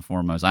first and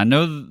foremost. I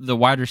know the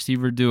wide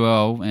receiver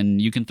duo,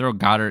 and you can throw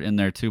Goddard in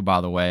there too,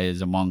 by the way,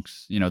 is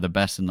amongst the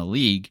best in the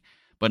league.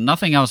 But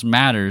nothing else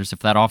matters if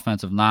that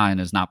offensive line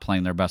is not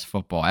playing their best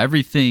football.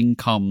 Everything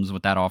comes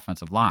with that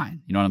offensive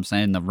line. You know what I'm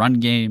saying? The run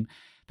game,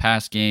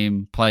 pass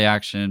game, play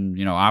action,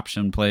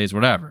 option plays,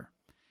 whatever.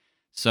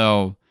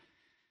 So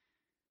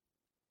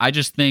I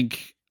just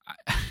think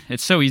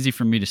it's so easy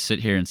for me to sit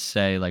here and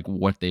say like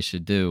what they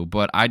should do,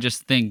 but I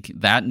just think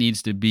that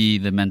needs to be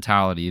the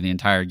mentality the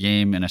entire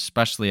game, and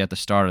especially at the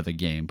start of the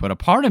game. But a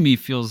part of me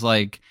feels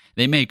like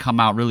they may come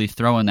out really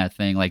throwing that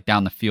thing like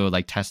down the field,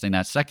 like testing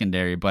that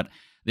secondary. But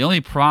the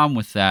only problem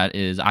with that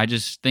is I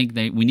just think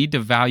we need to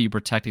value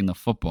protecting the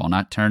football,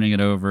 not turning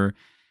it over,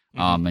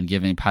 and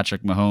giving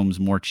Patrick Mahomes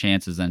more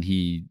chances than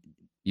we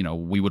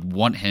would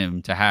want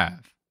him to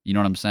have. You know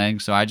what I'm saying?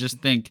 So I just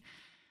think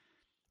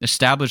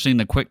establishing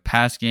the quick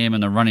pass game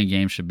and the running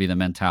game should be the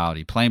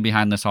mentality. Playing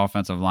behind this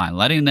offensive line,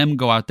 letting them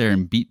go out there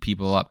and beat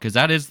people up, because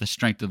that is the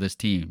strength of this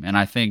team. And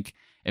I think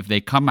if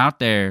they come out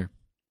there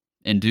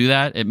and do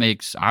that, it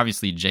makes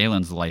obviously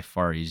Jalen's life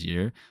far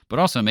easier, but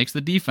also it makes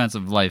the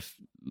defensive life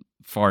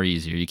far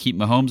easier. You keep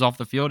Mahomes off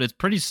the field. It's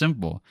pretty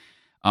simple.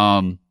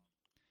 I'm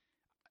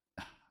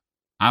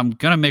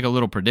going to make a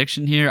little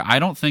prediction here. I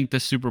don't think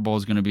this Super Bowl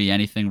is going to be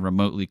anything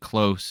remotely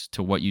close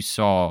to what you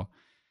saw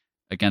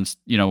against,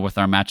 with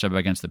our matchup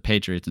against the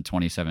Patriots in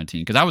 2017,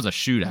 because that was a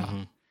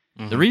shootout.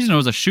 The reason it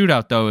was a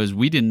shootout, though, is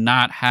we did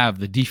not have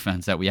the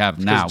defense that we have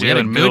now. We had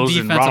a good Mills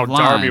defensive and Ronald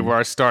line. Darby were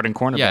our starting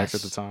cornerbacks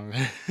at the time.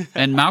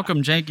 And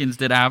Malcolm Jenkins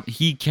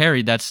he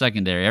carried that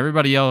secondary.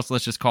 Everybody else,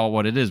 let's just call it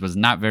what it is, was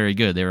not very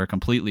good. They were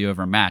completely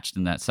overmatched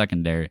in that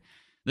secondary.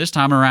 This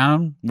time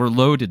around, we're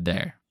loaded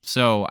there.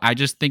 So I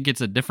just think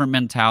it's a different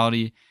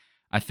mentality.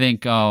 I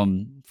think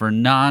for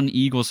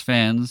non-Eagles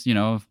fans,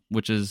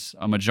 which is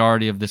a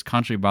majority of this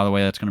country, by the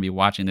way, that's going to be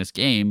watching this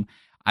game,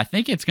 I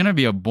think it's going to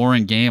be a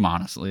boring game,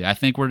 honestly. I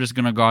think we're just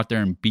going to go out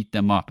there and beat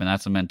them up, and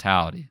that's a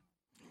mentality.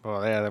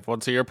 Well, yeah. Well,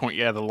 to your point,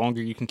 the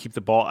longer you can keep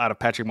the ball out of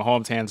Patrick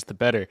Mahomes' hands, the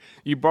better.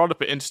 You brought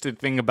up an interesting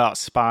thing about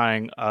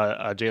spying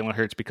Jalen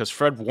Hurts, because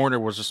Fred Warner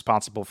was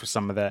responsible for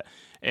some of that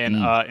in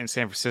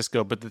San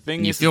Francisco. But the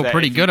thing is, you feel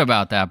pretty good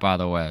about that, by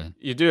the way.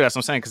 You do. That's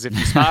what I'm saying. Because if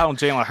you spy on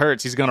Jalen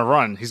Hurts, he's going to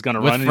run. He's going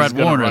to run with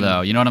Fred Warner, though.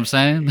 You know what I'm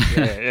saying?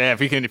 Yeah.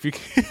 If you can.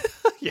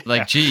 Yeah.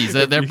 Like, geez,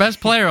 their best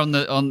player on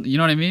you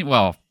know what I mean?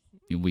 Well,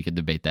 we could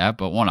debate that,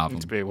 but one of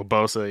them. With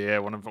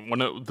Bosa,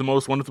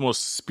 one of the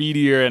most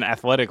speedier and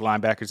athletic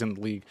linebackers in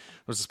the league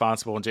was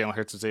responsible, and Jalen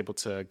Hurts was able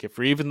to get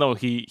free, even though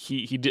he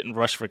didn't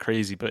rush for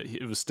crazy, but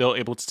he was still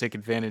able to take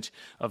advantage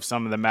of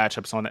some of the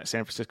matchups on that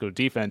San Francisco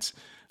defense,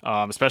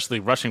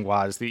 especially rushing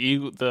wise. The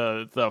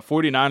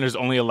 49ers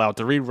only allowed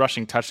 3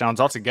 rushing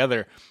touchdowns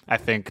altogether, I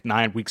think,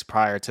 9 weeks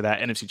prior to that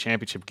NFC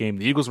Championship game.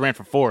 The Eagles ran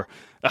for 4.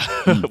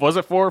 Was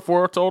it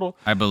 4 total?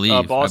 I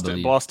believe.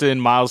 Boston,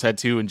 Miles had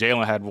 2, and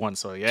Jalen had 1.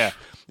 So yeah,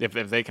 if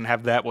they can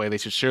have that way, they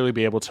should surely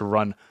be able to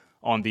run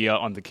on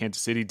the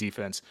Kansas City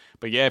defense.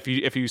 But yeah,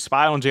 if you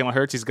spy on Jalen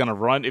Hurts, he's going to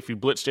run. If you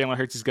blitz Jalen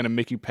Hurts, he's going to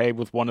make you pay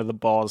with one of the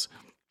balls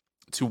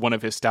to one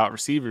of his stout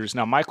receivers.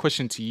 Now, my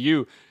question to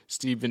you,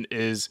 Steven,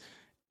 is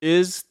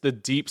the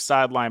deep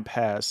sideline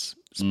pass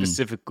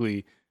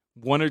specifically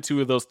one or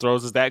two of those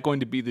throws, is that going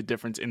to be the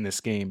difference in this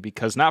game?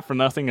 Because not for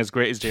nothing, as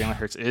great as Jalen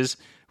Hurts is,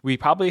 we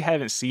probably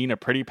haven't seen a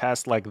pretty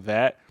pass like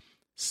that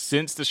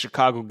since the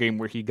Chicago game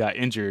where he got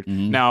injured.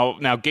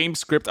 Now game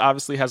script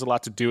obviously has a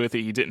lot to do with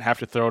it. He didn't have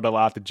to throw it a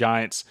lot. The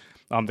Giants,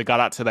 they got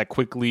out to that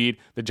quick lead.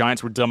 The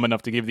Giants were dumb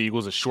enough to give the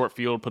Eagles a short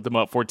field, put them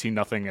up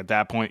 14-0. At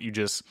that point, you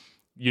just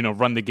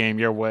run the game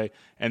your way.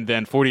 And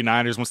then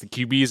 49ers, once the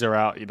QBs are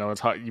out,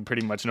 it's hard, you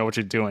pretty much know what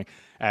you're doing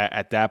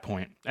at that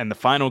point. And the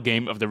final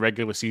game of the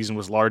regular season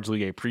was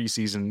largely a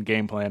preseason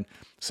game plan,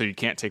 so you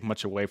can't take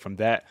much away from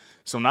that.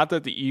 So not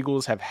that the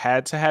Eagles have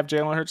had to have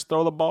Jalen Hurts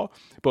throw the ball,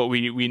 but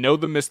we know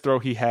the missed throw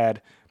he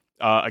had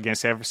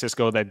against San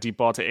Francisco, that deep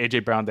ball to A.J.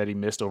 Brown that he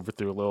missed,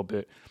 overthrew a little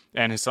bit,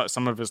 and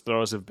some of his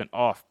throws have been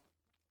off.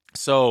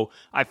 So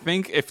I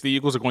think if the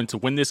Eagles are going to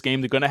win this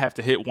game, they're going to have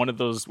to hit one of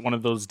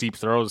those deep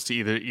throws to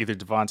either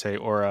Devontae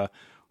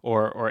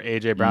or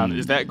A.J. Brown.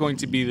 Is that going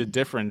to be the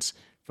difference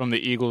from the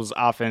Eagles'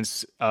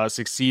 offense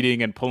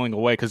succeeding and pulling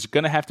away? Because you're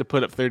going to have to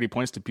put up 30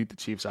 points to beat the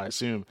Chiefs, I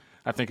assume.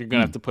 I think you're going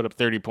to have to put up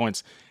 30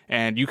 points,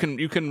 and you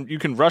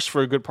can rush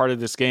for a good part of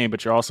this game,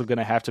 but you're also going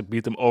to have to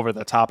beat them over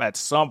the top at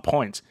some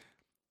point.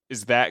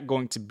 Is that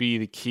going to be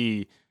the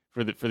key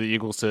for the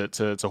Eagles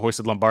to hoist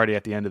the Lombardi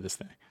at the end of this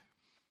thing?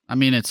 I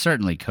mean, it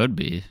certainly could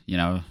be.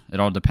 It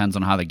all depends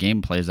on how the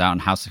game plays out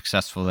and how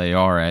successful they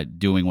are at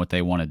doing what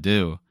they want to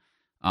do.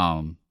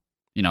 The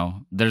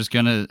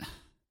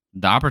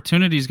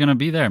opportunity is gonna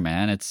be there,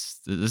 man.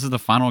 This is the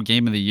final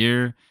game of the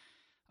year.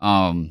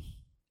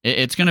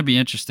 It's gonna be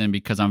interesting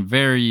because I'm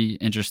very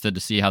interested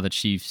to see how the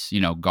Chiefs,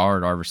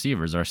 guard our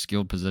receivers, our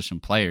skilled position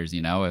players.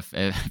 If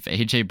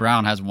AJ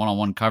Brown has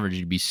one-on-one coverage,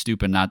 you'd be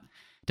stupid not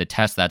to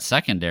test that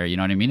secondary. You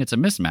know what I mean? It's a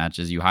mismatch,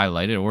 as you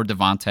highlighted, or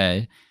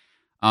Devontae.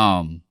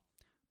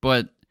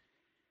 But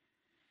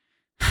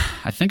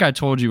I think I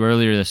told you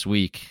earlier this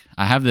week,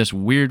 I have this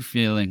weird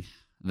feeling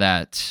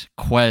that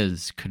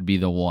Quez could be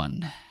the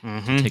one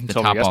to take the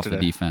top off the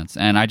defense.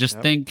 And I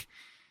just think,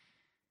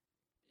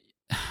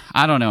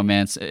 I don't know,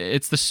 man.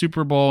 It's the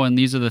Super Bowl, and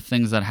these are the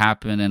things that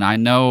happen. And I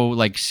know,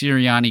 like,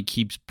 Sirianni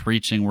keeps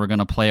preaching we're going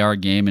to play our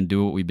game and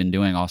do what we've been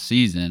doing all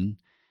season.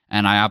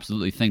 And I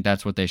absolutely think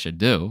that's what they should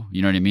do.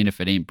 You know what I mean?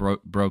 If it ain't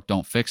broke,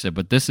 don't fix it.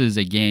 But this is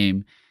a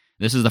game.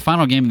 This is the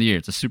final game of the year.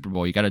 It's a Super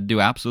Bowl. You got to do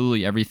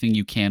absolutely everything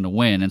you can to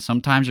win. And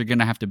sometimes you're going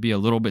to have to be a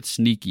little bit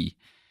sneaky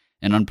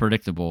and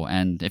unpredictable.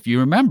 And if you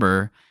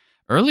remember,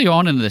 early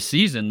on in the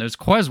season, those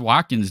Quez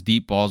Watkins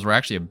deep balls were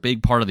actually a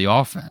big part of the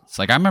offense.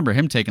 Like, I remember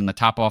him taking the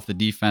top off the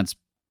defense,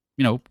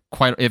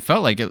 it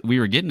felt like we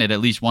were getting it at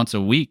least once a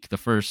week the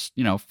first,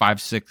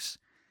 5-6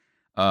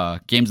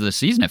 games of the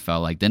season, it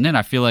felt like, didn't it?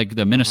 I feel like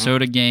the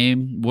Minnesota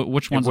game,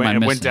 which ones am I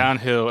missing?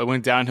 It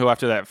went downhill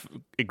after that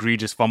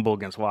egregious fumble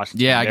against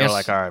Washington. Yeah, I guess. Were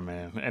like, all right,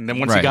 man. And then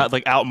once he got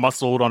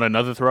out-muscled on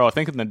another throw, I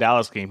think in the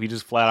Dallas game, he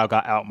just flat out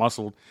got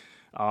out-muscled.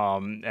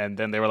 And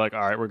then they were like, all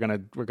right, we're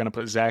gonna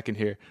put Zach in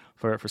here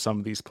for some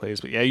of these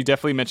plays. But yeah, you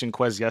definitely mentioned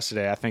Quez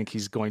yesterday. I think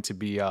he's going to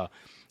be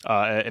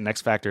an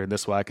X factor in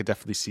this one. I could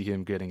definitely see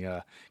him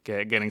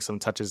getting some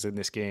touches in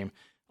this game.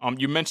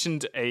 You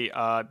mentioned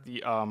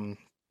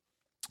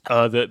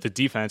the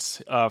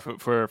defense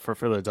for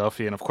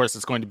Philadelphia, and of course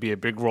it's going to be a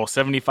big role.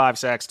 75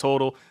 sacks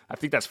total. I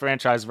think that's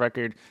franchise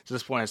record. To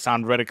this point,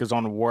 Hassan Reddick is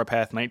on the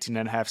warpath,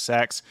 19.5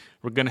 sacks.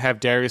 We're going to have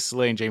Darius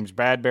Slay and James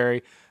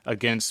Bradbury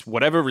against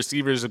whatever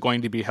receivers are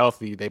going to be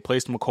healthy. They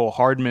placed McCole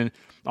Hardman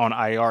on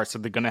IR, so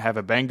they're going to have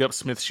a banged-up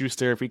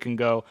Smith-Schuster if he can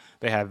go.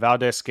 They have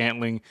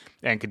Valdez-Scantling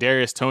and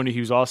Kadarius Toney,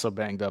 who's also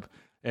banged up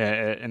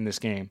in this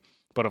game.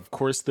 But, of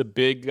course, the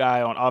big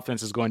guy on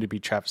offense is going to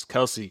be Travis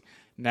Kelce.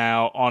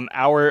 Now, on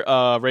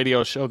our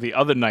radio show the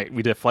other night,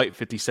 we did Flight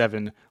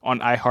 57 on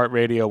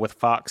iHeartRadio with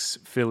Fox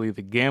Philly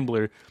the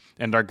Gambler,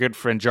 and our good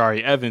friend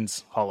Jari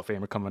Evans, Hall of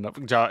Famer coming up,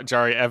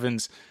 Jari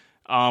Evans,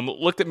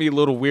 looked at me a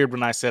little weird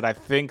when I said I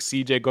think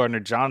C.J.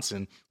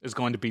 Gardner-Johnson is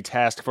going to be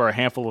tasked for a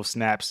handful of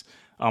snaps,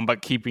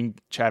 but keeping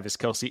Travis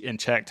Kelce in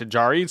check.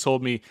 Jari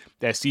told me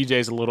that C.J.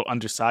 is a little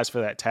undersized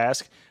for that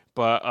task,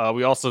 but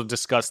we also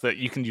discussed that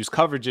you can use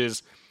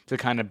coverages to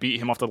kind of beat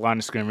him off the line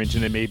of scrimmage,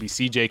 and then maybe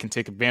CJ can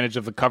take advantage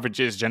of the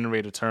coverages,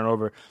 generate a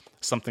turnover,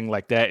 something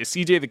like that. Is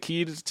CJ the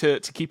key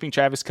to keeping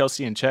Travis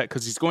Kelce in check?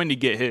 Because he's going to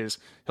get his.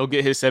 He'll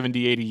get his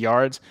 70, 80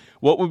 yards.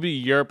 What would be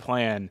your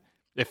plan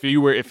if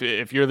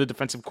you're the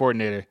defensive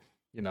coordinator?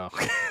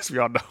 As we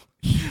all know,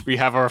 we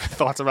have our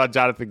thoughts about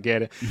Jonathan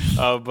Gannon.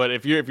 But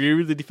if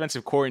you're the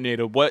defensive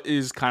coordinator, what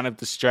is kind of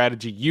the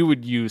strategy you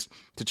would use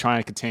to try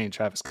and contain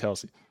Travis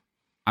Kelce?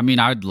 I mean,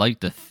 I'd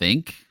like to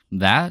think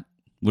that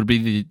would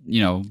be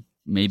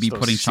maybe still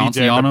putting CJ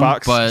Chauncey on him,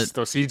 box, but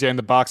still CJ in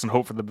the box and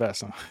hope for the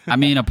best. Huh? I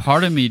mean, a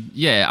part of me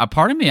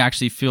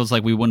actually feels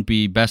like we wouldn't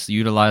be best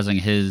utilizing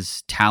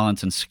his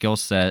talents and skill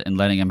set and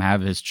letting him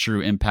have his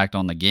true impact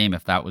on the game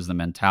if that was the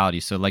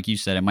mentality. So like you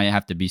said, it might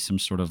have to be some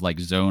sort of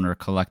like zone or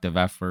collective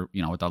effort,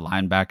 with the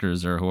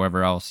linebackers or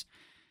whoever else,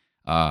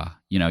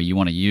 you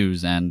want to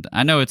use. And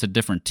I know it's a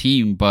different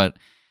team, but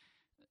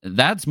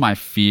that's my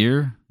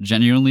fear,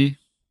 genuinely.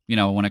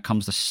 When it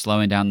comes to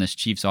slowing down this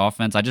Chiefs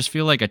offense, I just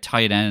feel like a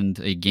tight end,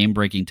 a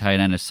game-breaking tight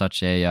end is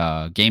such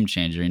a game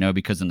changer,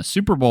 because in the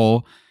Super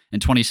Bowl in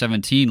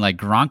 2017, like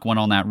Gronk went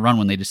on that run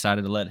when they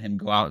decided to let him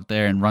go out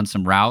there and run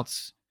some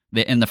routes.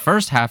 In the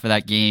first half of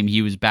that game,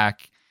 he was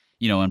back,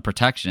 in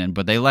protection,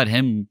 but they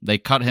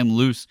cut him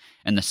loose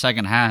in the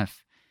second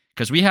half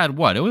because we had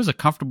it was a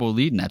comfortable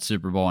lead in that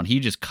Super Bowl, and he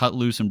just cut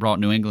loose and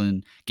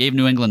gave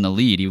New England the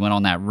lead. He went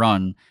on that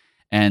run.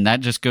 And that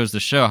just goes to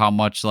show how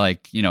much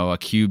like, a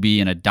QB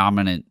and a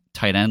dominant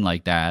tight end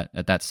like that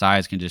at that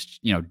size can just,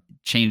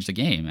 change the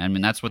game. I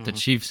mean, that's what the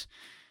Chiefs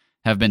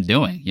have been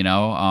doing,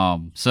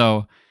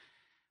 So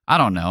I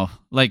don't know.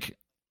 Like,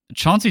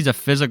 Chauncey's a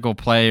physical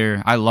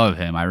player. I love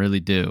him. I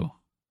really do.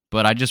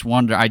 But I just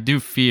wonder, I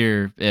do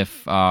fear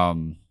if, I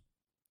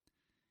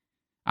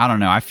don't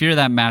know. I fear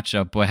that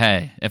matchup. But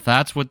hey, if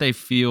that's what they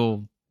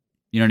feel,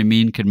 you know what I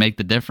mean, could make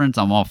the difference,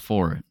 I'm all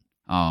for it.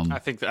 I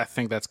think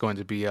that's going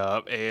to be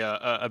a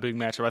big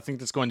matchup. I think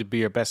that's going to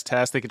be our best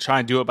test. They could try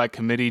and do it by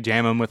committee,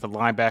 jam him with a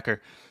linebacker,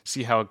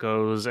 see how it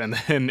goes, and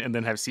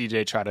then have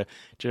CJ try to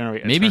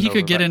generate. Maybe he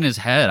could get in his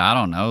head. I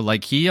don't know.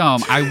 Like he,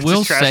 I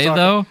will say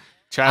though.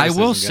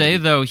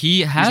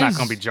 He's not going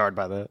to be jarred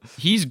by that.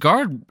 He's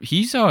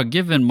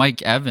given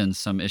Mike Evans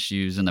some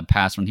issues in the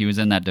past when he was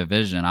in that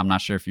division. I'm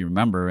not sure if you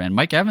remember. And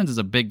Mike Evans is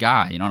a big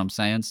guy. You know what I'm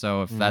saying?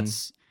 So if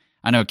that's,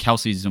 I know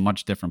Kelsey's a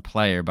much different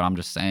player, but I'm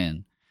just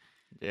saying.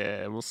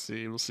 Yeah, we'll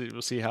see. We'll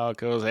see how it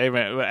goes. Hey,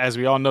 man, as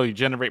we all know, you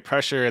generate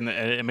pressure, and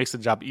it makes the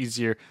job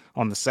easier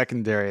on the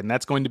secondary, and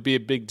that's going to be a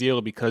big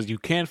deal because you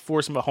can't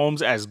force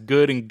Mahomes as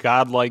good and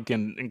godlike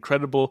and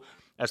incredible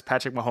as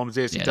Patrick Mahomes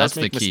is. He does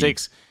make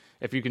mistakes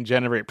if you can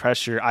generate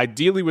pressure.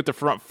 Ideally, with the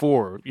front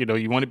four,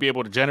 you want to be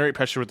able to generate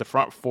pressure with the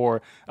front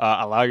four,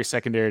 allow your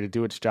secondary to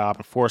do its job,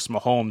 and force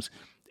Mahomes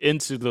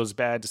into those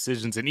bad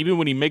decisions. And even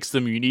when he makes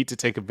them, you need to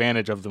take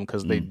advantage of them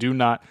because they do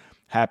not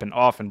happen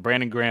often.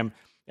 Brandon Graham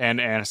and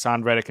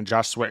Hassan Reddick and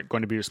Josh Sweat are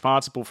going to be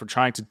responsible for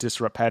trying to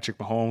disrupt Patrick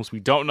Mahomes. We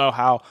don't know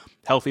how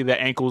healthy that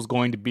ankle is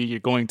going to be.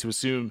 You're going to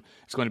assume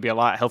it's going to be a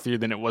lot healthier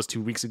than it was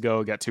 2 weeks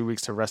ago. Got 2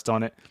 weeks to rest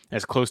on it.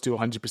 As close to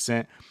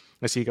 100%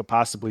 as he could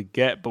possibly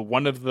get. But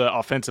one of the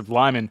offensive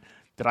linemen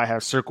that I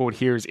have circled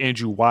here is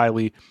Andrew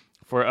Wiley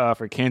for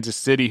Kansas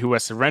City, who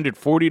has surrendered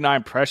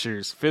 49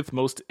 pressures, fifth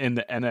most in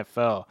the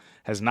NFL.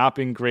 Has not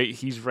been great.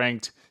 He's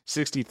ranked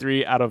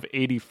 63 out of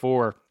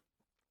 84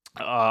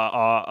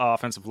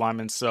 offensive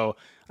linemen. So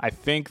I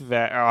think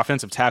that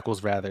offensive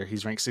tackles, rather,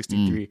 he's ranked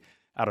 63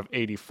 out of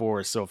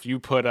 84. So if you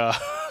put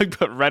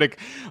Reddick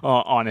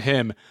on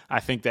him, I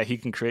think that he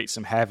can create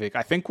some havoc.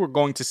 I think we're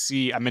going to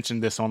see, I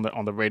mentioned this on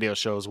the radio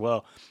show as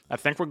well, I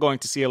think we're going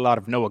to see a lot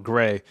of Noah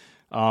Gray.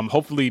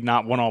 Hopefully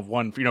not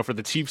one-on-one, for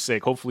the Chiefs'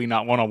 sake, hopefully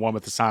not one-on-one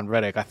with Hassan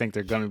Reddick. I think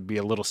they're going to be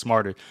a little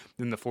smarter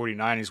than the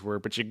 49ers were,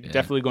 but you're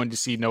definitely going to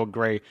see Noah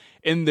Gray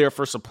in there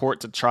for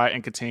support to try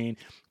and contain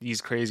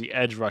these crazy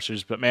edge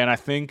rushers. But man, I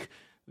think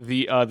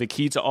the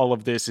key to all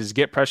of this is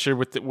get pressure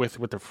with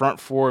the front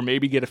four,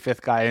 maybe get a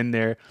fifth guy in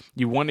there.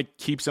 You want to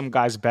keep some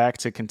guys back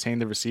to contain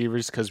the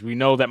receivers because we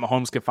know that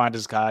Mahomes can find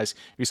his guys.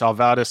 We saw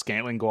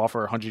Valdez-Scantling go off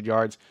for 100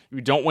 yards.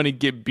 You don't want to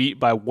get beat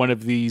by one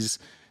of these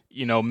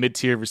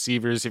mid-tier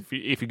receivers. If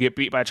you get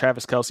beat by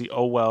Travis Kelce,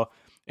 oh well.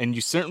 And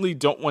you certainly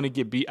don't want to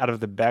get beat out of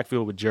the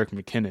backfield with Jerick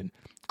McKinnon.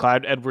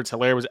 Clyde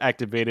Edwards-Helaire was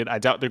activated. I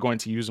doubt they're going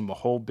to use him a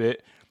whole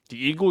bit. The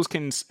Eagles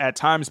can at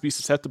times be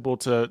susceptible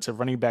to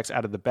running backs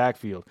out of the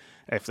backfield.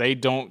 If they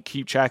don't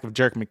keep track of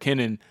Jerick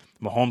McKinnon,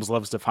 Mahomes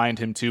loves to find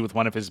him too with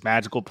one of his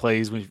magical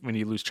plays when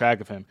you lose track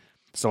of him.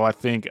 So I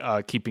think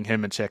keeping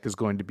him in check is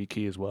going to be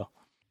key as well.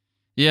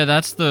 Yeah,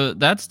 that's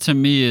to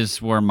me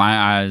is where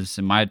my eyes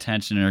and my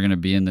attention are going to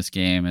be in this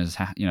game is,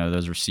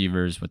 those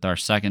receivers with our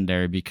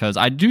secondary, because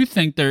I do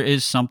think there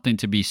is something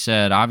to be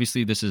said.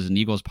 Obviously, this is an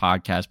Eagles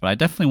podcast, but I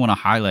definitely want to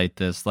highlight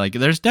this. Like,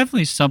 there's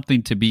definitely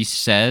something to be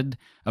said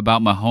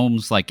about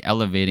Mahomes, like,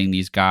 elevating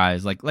these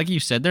guys. Like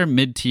you said, they're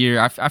mid-tier.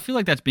 I feel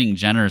like that's being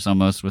generous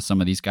almost with some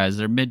of these guys.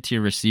 They're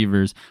mid-tier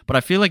receivers, but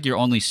I feel like you're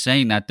only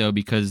saying that, though,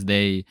 because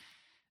they're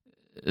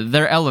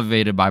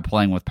elevated by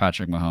playing with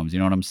Patrick Mahomes. You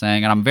know what I'm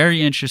saying? And I'm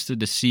very interested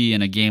to see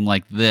in a game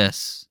like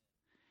this,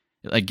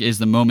 like, is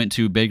the moment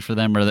too big for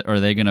them, or are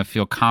they going to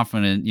feel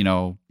confident,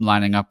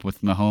 lining up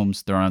with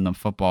Mahomes, throwing them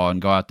football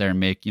and go out there and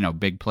make,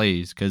 big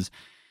plays? Because,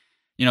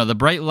 the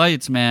bright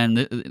lights,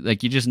 man,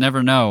 like, you just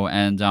never know.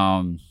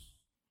 And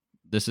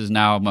this is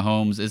now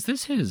Mahomes. Is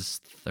this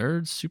his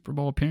third Super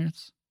Bowl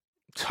appearance?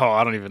 Oh,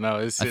 I don't even know.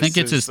 I think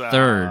it's his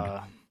third.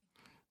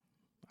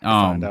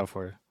 I'll find out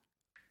for you.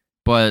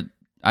 But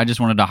I just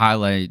wanted to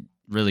highlight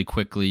really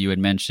quickly, you had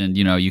mentioned,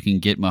 you can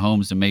get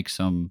Mahomes to make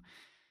some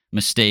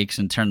mistakes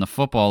and turn the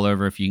football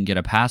over if you can get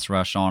a pass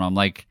rush on him.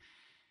 Like,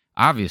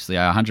 obviously,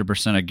 I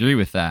 100% agree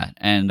with that.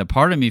 And a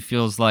part of me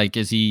feels like,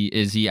 is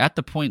he at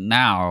the point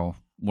now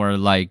where,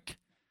 like,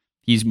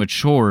 he's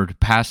matured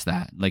past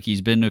that? Like,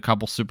 he's been to a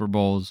couple Super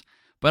Bowls,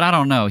 but I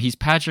don't know. He's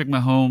Patrick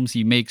Mahomes.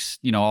 He makes,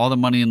 all the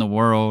money in the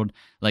world.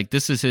 Like,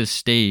 this is his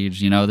stage,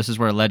 this is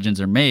where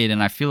legends are made.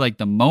 And I feel like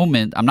the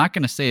moment, I'm not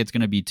going to say it's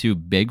going to be too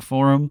big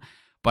for him,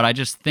 but I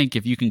just think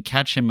if you can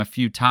catch him a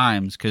few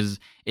times, because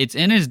it's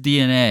in his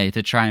DNA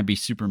to try and be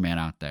Superman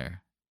out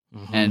there.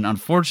 Mm-hmm. And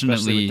unfortunately,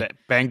 especially with that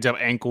banged up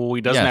ankle, he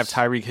doesn't have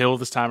Tyreek Hill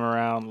this time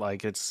around.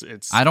 Like, it's.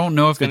 I don't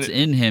know if it's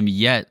in him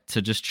yet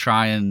to just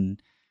try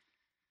and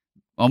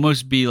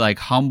almost be, like,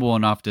 humble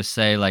enough to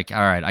say, like,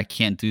 all right, I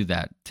can't do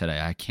that today.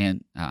 I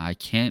can't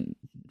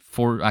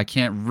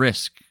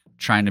risk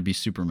trying to be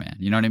Superman.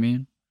 You know what I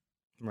mean?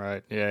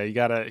 Right. Yeah. You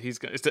gotta.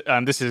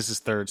 This is his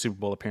third Super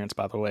Bowl appearance,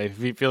 by the way.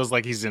 He feels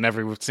like he's in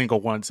every single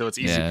one, so it's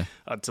easy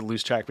to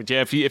lose track. But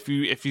yeah,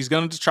 if he's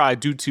going to try to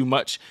do too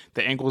much,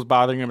 the ankle's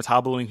bothering him, it's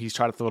hobbling. He's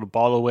trying to throw the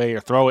ball away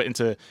or throw it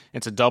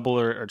into double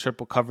or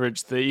triple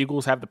coverage. The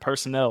Eagles have the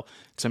personnel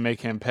to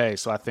make him pay,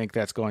 so I think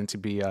that's going to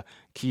be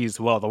key as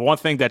well. The one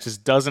thing that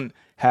just doesn't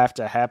have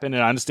to happen,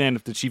 and I understand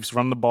if the Chiefs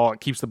run the ball,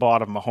 it keeps the ball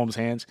out of Mahomes'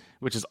 hands,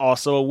 which is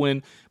also a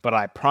win. But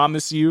I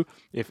promise you,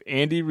 if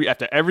Andy Reid,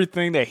 after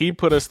everything that he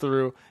put us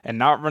through and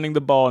not running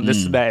the ball and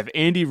this and that, if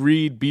Andy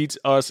Reid beats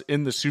us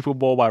in the Super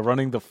Bowl by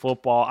running the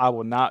football, I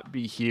will not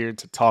be here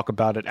to talk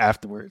about it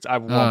afterwards. I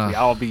won't be.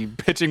 I'll be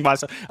pitching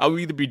myself. I'll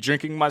either be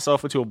drinking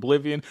myself into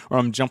oblivion or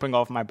I'm jumping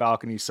off my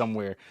balcony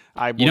somewhere.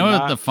 You know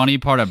what the funny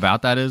part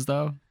about that is,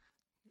 though?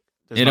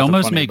 It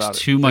almost makes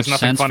too much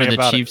sense for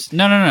the Chiefs.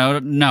 No,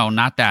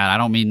 not that. I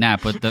don't mean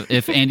that. But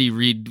if Andy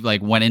Reid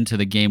went into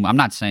the game, I'm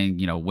not saying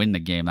win the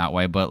game that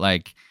way, but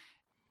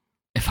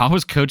if I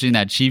was coaching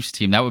that Chiefs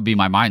team, that would be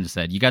my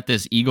mindset. You got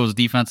this Eagles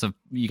defensive,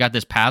 you got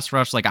this pass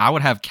rush. I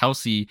would have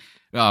Kelsey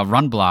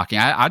run blocking.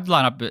 I'd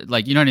line up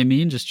you know what I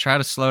mean. Just try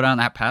to slow down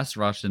that pass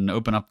rush and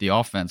open up the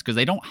offense because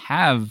they don't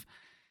have.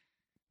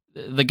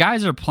 The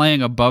guys are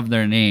playing above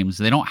their names.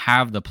 They don't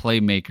have the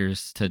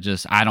playmakers to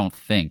just, I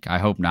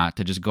hope not,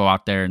 to just go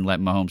out there and let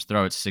Mahomes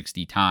throw it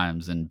 60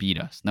 times and beat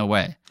us. No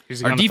way.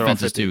 Our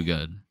defense is too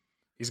good.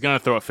 He's going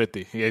to throw it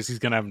 50. He's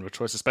going to have no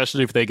choice,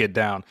 especially if they get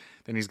down.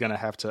 Then he's going to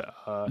have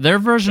to. Their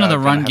version of the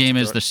run game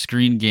is the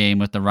screen game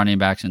with the running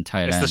backs and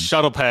tight ends. It's the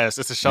shuttle pass.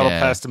 It's the shuttle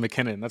pass to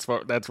McKinnon. That's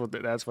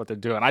what they're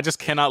doing. I just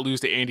cannot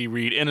lose to Andy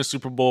Reid in a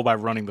Super Bowl by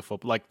running the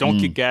football. Don't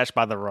get gashed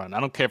by the run. I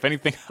don't care if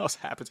anything else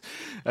happens.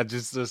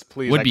 Just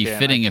please. Would be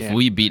fitting if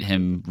we beat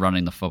him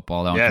running the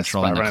football,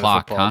 controlling the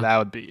clock. Huh? That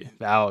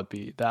would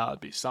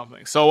be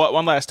something. So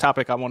one last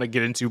topic I want to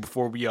get into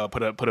before we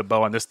put a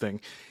bow on this thing.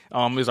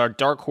 Is our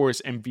dark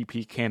horse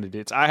MVP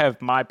candidates. I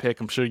have my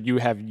pick. I'm sure you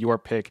have your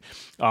pick.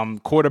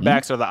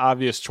 Quarterbacks are the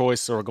obvious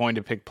choice, so we're going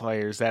to pick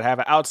players that have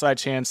an outside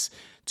chance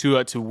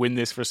to win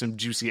this for some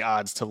juicy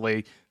odds to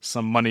lay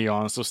some money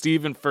on. So,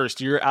 Steven,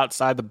 first, you're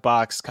outside the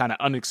box, kind of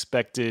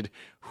unexpected.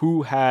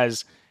 Who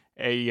has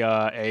a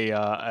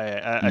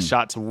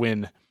shot to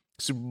win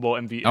Super Bowl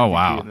MVP? Oh,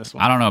 wow. In this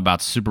one? I don't know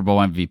about Super Bowl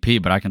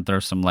MVP, but I can throw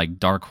some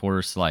dark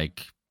horse, quote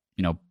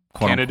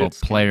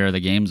unquote player of the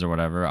games or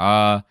whatever.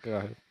 Go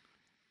ahead.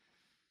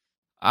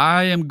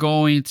 I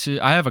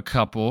have a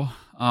couple.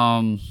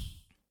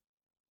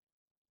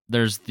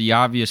 There's the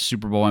obvious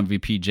Super Bowl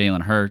MVP,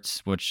 Jalen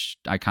Hurts, which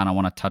I kind of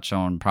want to touch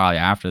on probably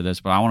after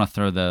this, but I want to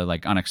throw the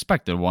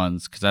unexpected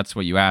ones because that's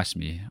what you asked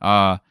me.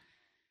 I'm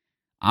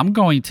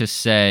going to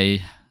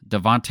say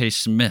Devontae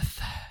Smith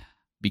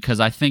because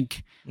I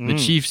think the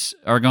Chiefs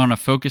are going to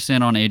focus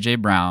in on A.J.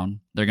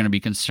 Brown. They're going to be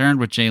concerned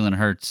with Jalen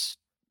Hurts'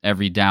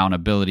 every down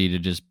ability to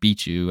just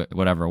beat you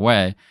whatever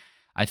way.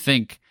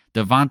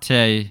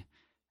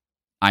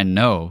 I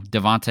know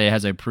Devontae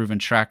has a proven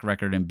track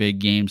record in big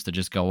games to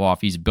just go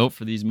off. He's built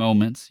for these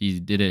moments. He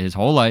did it his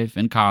whole life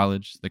in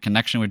college. The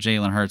connection with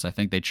Jalen Hurts, I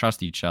think they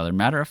trust each other.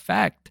 Matter of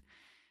fact,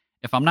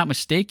 if I'm not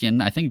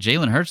mistaken, I think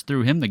Jalen Hurts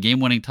threw him the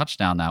game-winning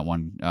touchdown that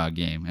one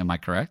game. Am I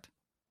correct?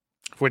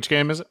 Which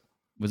game is it?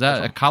 Was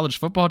that a college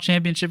football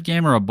championship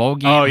game or a bowl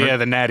game? Oh, yeah,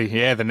 the Natty.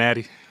 Yeah, the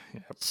Natty.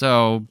 Yep.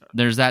 So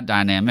there's that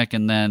dynamic.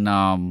 And then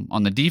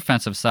on the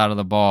defensive side of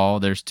the ball,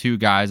 there's two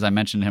guys. I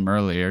mentioned him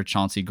earlier,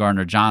 Chauncey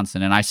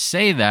Gardner-Johnson. And I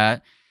say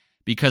that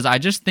because I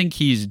just think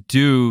he's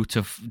due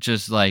to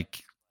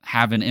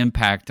have an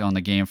impact on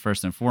the game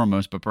first and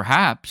foremost, but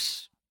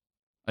perhaps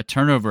a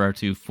turnover or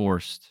two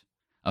forced,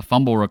 a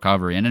fumble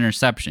recovery, an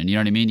interception. You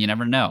know what I mean? You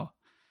never know.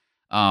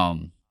 I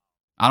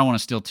don't want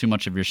to steal too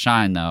much of your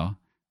shine, though.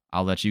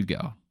 I'll let you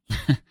go.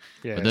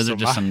 Yeah, but those are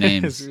just some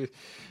names.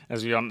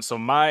 So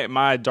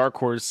my dark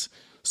horse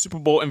Super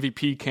Bowl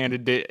MVP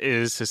candidate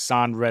is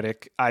Hassan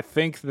Reddick. I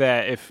think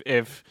that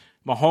if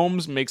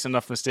Mahomes makes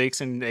enough mistakes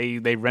and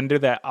they render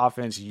that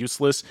offense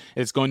useless,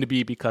 it's going to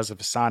be because of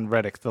Hassan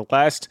Reddick. The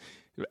last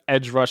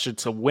edge rusher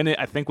to win it,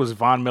 I think, was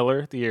Von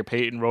Miller the year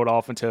Peyton rode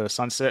off into the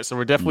sunset. So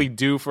we're definitely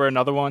due for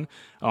another one.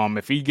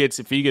 If he gets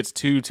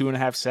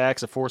 2.5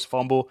 sacks, a forced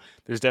fumble,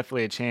 there's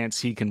definitely a chance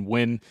he can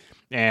win.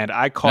 And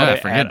I caught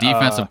it. Forget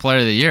defensive player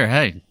of the year.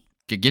 Hey.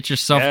 Get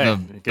yourself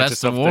the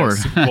best award.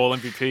 Super Bowl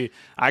MVP.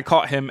 I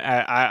caught him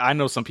at. I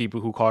know some people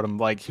who caught him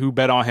who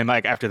bet on him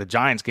after the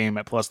Giants game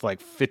at plus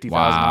 50,000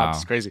 odds.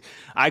 It's crazy.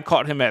 I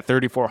caught him at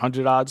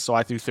 3,400 odds, so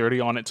I threw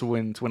 30 on it to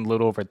win a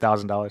little over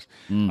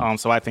 $1,000.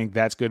 So I think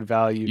that's good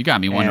value. You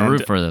got me wanting to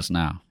root for this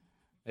now.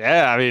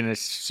 Yeah, I mean,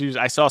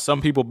 I saw some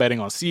people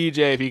betting on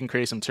CJ. If he can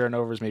create some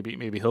turnovers,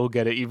 maybe he'll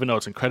get it, even though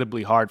it's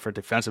incredibly hard for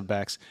defensive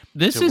backs.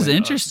 This is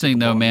interesting,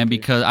 though, man,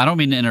 because I don't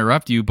mean to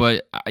interrupt you,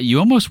 but you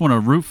almost want to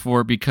root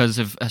for it because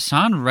if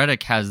Hassan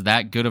Reddick has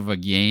that good of a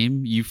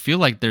game, you feel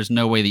like there's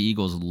no way the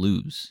Eagles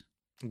lose.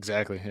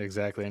 Exactly.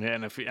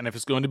 And if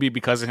it's going to be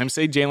because of him,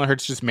 say Jalen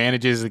Hurts just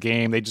manages the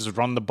game, they just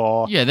run the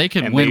ball. Yeah, they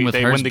could win with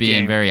Hurts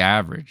being very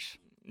average.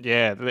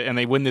 Yeah, and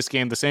they win this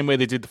game the same way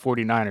they did the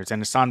 49ers.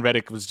 And Hassan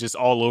Reddick was just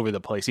all over the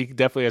place. He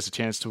definitely has a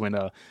chance to win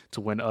a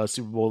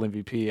Super Bowl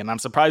MVP. And I'm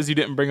surprised you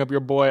didn't bring up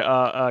your boy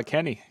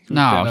Kenny.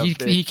 No,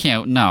 he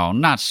can't. No,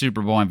 not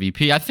Super Bowl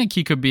MVP. I think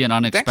he could be an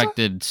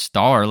unexpected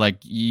star. Like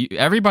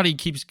everybody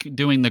keeps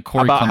doing the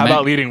Corey Clement. How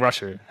about leading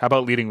rusher?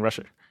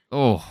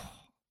 Oh,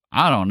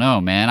 I don't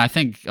know, man. I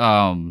think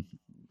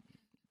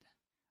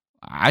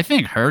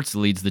Hurts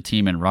leads the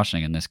team in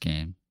rushing in this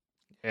game.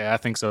 Yeah, I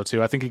think so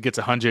too. I think he gets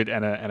 100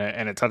 and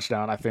a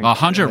touchdown. I think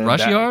 100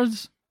 rush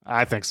yards.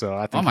 I think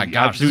so. Oh my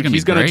gosh, dude,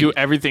 he's going to do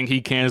everything he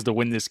can to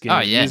win this game. Oh,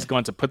 yeah. He's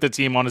going to put the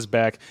team on his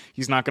back.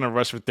 He's not going to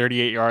rush for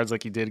 38 yards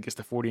like he did against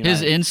the 49ers.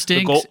 His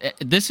instincts.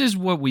 This is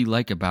what we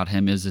like about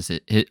him is his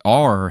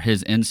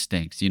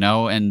instincts,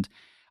 And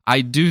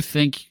I do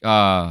think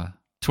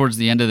towards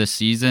the end of the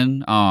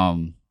season,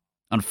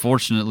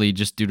 unfortunately,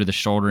 just due to the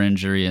shoulder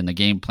injury and the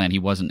game plan, he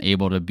wasn't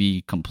able to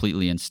be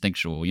completely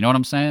instinctual. You know what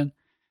I'm saying?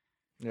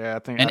 Yeah, I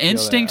think. And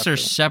instincts are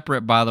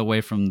separate, by the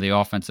way, from the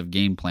offensive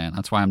game plan.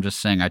 That's why I'm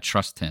just saying I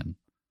trust him.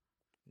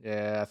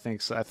 Yeah, I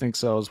think so. I think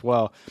so as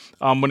well.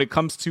 When it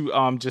comes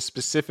to just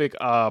specific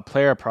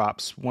player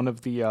props, one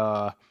of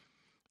the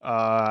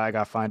I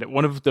gotta find it.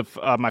 One of the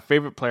my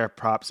favorite player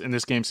props in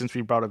this game since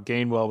we brought up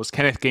Gainwell was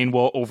Kenneth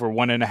Gainwell over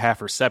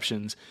 1.5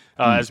 receptions.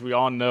 As we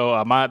all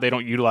know, they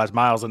don't utilize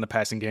Miles in the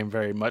passing game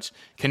very much.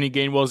 Kenny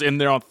Gainwell's in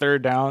there on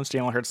third downs.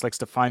 Jalen Hurts likes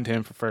to find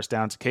him for first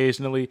downs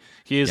occasionally.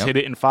 He has hit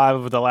it in 5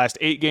 of the last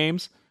 8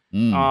 games.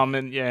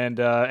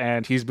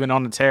 And he's been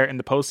on a tear in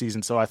the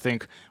postseason. So I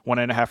think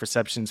 1.5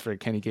 receptions for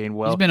Kenny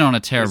Gainwell. He's been on a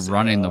tear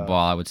running the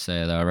ball, I would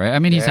say, though, right? I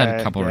mean, he's had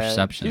a couple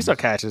receptions.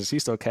 He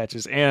still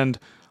catches. And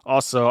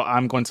also,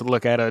 I'm going to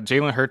look at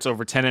Jalen Hurts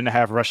over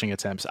 10.5 rushing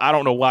attempts. I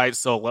don't know why it's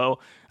so low.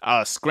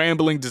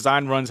 Scrambling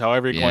design runs,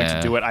 however you're going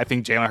to do it. I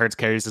think Jalen Hurts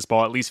carries this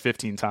ball at least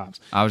 15 times.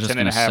 I was just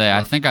going to say,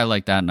 I think I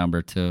like that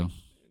number too.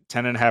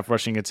 10.5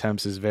 rushing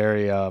attempts is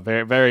very,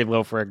 very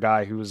low for a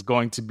guy who is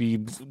going to be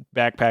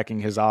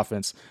backpacking his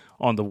offense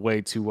on the way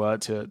to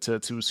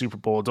Super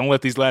Bowl. Don't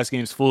let these last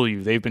games fool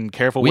you. They've been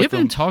careful with them. We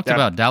haven't talked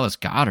about Dallas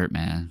Goedert,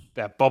 man.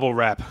 That bubble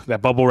wrap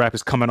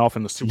is coming off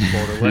in the Super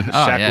Bowl. They're letting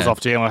the shackles off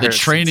Jalen Hurts.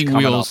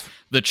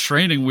 The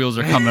training wheels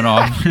are coming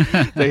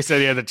off. They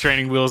said the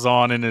training wheels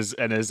on in his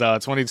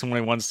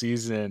 2021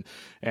 season.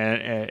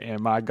 And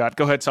my God,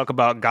 go ahead, talk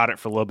about Goddard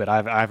for a little bit.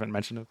 I haven't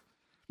mentioned him.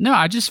 No,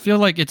 I just feel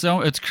like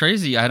it's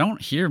crazy. I don't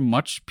hear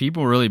much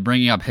people really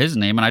bringing up his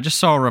name, and I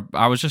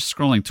was just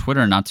scrolling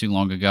Twitter not too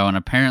long ago, and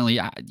apparently,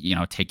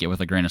 take it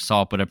with a grain of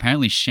salt, but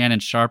apparently Shannon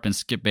Sharp and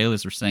Skip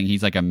Bayless were saying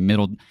he's like a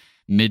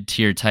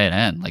mid-tier tight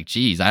end. Like,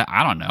 geez,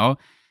 I don't know.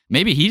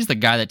 Maybe he's the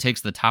guy that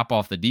takes the top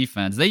off the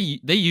defense. They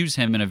use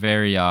him in a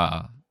very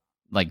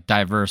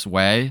diverse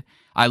way.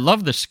 I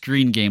love the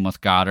screen game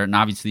with Goddard, and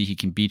obviously he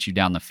can beat you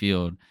down the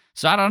field.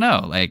 So I don't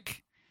know,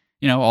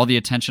 all the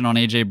attention on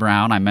A.J.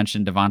 Brown. I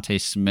mentioned Devontae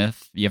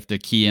Smith. You have to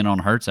key in on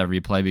Hurts every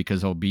play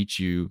because he'll beat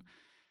you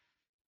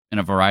in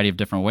a variety of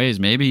different ways.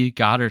 Maybe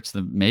Goddard's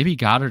the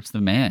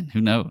man. Who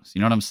knows?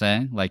 You know what I'm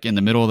saying? Like in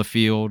the middle of the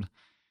field.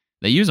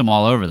 They use him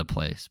all over the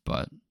place,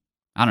 but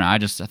I don't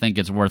know. I think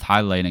it's worth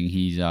highlighting.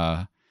 He's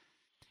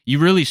you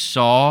really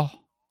saw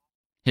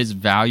his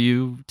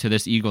value to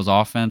this Eagles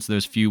offense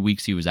those few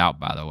weeks he was out,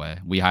 by the way.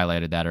 We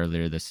highlighted that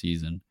earlier this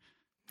season.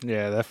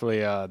 Yeah,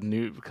 definitely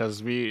new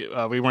because we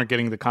weren't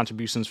getting the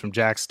contributions from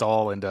Jack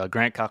Stahl and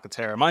Grant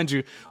Calcaterra. Mind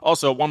you,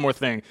 also, one more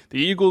thing. The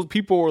Eagles,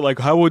 people were like,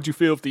 how would you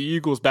feel if the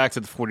Eagles back to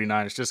the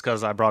 49ers? Just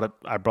because I brought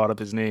up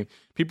his name.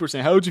 People were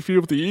saying, how would you feel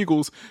if the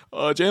Eagles,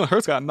 Jalen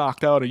Hurts got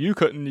knocked out and you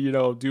couldn't,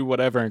 do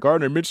whatever, and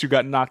Gardner Minshew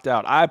got knocked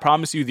out? I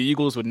promise you the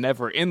Eagles would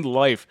never in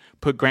life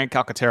put Grant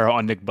Calcaterra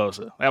on Nick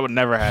Bosa. That would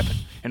never happen.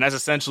 And that's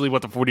essentially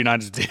what the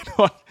 49ers did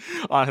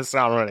on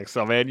Hassan Reddick.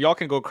 So, man, y'all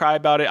can go cry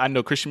about it. I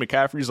know Christian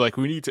McCaffrey's like,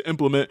 we need to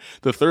implement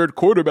the third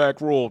quarterback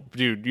rule.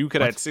 Dude, you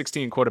could have had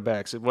 16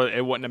 quarterbacks. It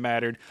wouldn't have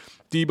mattered.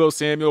 Debo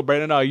Samuel,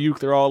 Brandon Ayuk,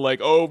 they're all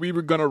like, oh, we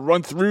were going to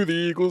run through the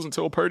Eagles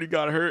until Purdy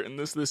got hurt and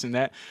this, and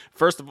that.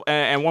 First of all,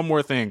 and one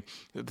more thing.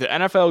 The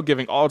NFL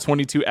giving all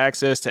 22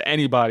 access to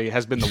anybody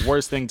has been the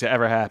worst thing to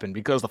ever happen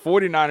because the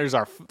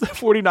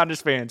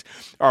 49ers fans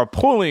are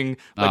pulling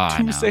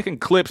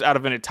 2-second clips out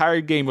of an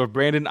entire game of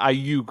Brandon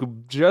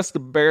Ayuk just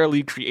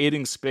barely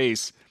creating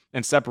space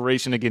and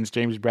separation against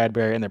James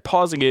Bradbury, and they're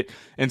pausing it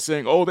and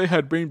saying, oh, they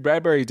had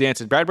Bradbury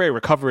dancing. Bradbury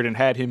recovered and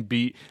had him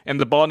beat, and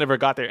the ball never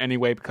got there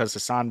anyway because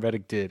Hassan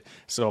Reddick did.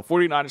 So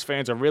 49ers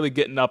fans are really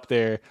getting up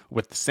there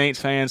with the Saints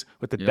fans,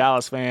 with the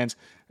Dallas fans,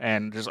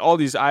 and there's all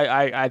these,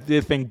 I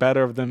did think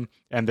better of them,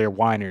 and they're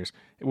whiners,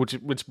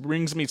 which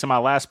brings me to my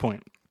last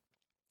point.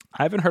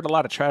 I haven't heard a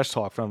lot of trash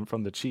talk from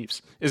the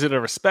Chiefs. Is it a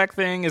respect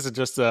thing? Is it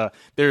just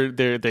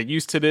they're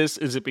used to this?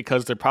 Is it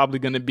because they're probably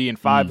going to be in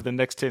 5 of the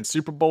next 10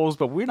 Super Bowls?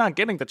 But we're not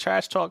getting the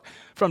trash talk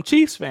from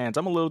Chiefs fans.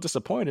 I'm a little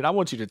disappointed. I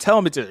want you to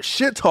tell me to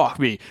shit talk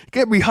me,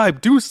 get me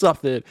hyped, do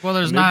something. Well,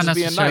 there's not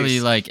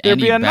necessarily like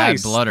any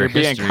bad blood or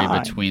history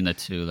between the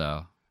two,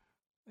 though.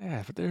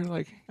 Yeah, but they're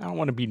like, I don't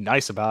want to be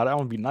nice about it. I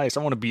want to be nice.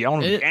 I want to be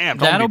amped.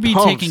 That'll be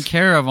pumped. taken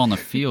care of on the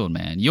field,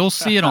 man. You'll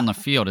see it on the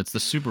field. It's the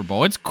Super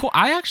Bowl. It's cool.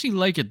 I actually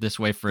like it this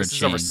way for This a is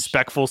change. a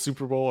respectful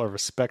Super Bowl or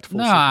respectful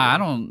No, Super Bowl? I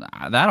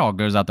don't. That all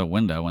goes out the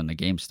window when the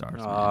game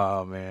starts.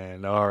 Oh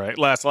man! All right.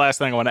 Last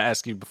thing I want to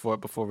ask you before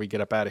we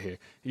get up out of here.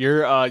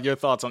 Your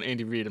thoughts on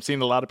Andy Reid? I'm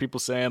seeing a lot of people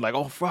saying like,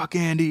 "Oh fuck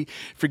Andy,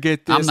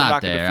 forget this. I'm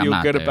not going there. to feel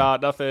I'm good not there.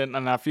 about nothing,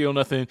 and I feel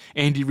nothing.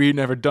 Andy Reid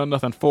never done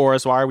nothing for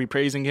us. Why are we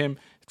praising him?"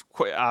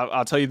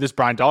 I'll tell you this: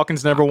 Brian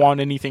Dawkins never won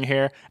anything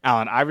here.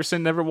 Allen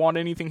Iverson never won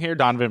anything here.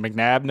 Donovan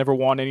McNabb never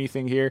won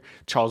anything here.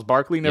 Charles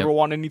Barkley never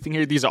won anything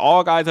here. These are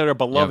all guys that are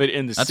beloved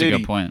in the That's city a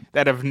good point.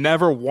 that have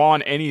never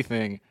won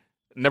anything.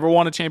 Never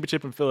won a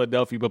championship in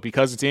Philadelphia, but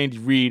because it's Andy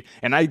Reid,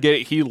 and I get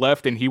it, he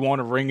left and he won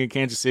a ring in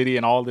Kansas City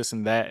and all this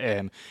and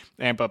that,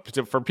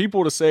 but for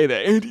people to say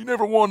that Andy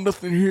never won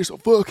nothing here, so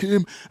fuck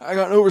him, I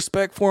got no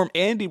respect for him.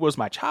 Andy was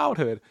my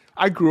childhood.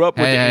 I grew up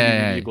with the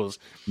Andy Reid Eagles.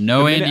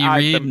 No Andy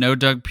Reid, no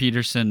Doug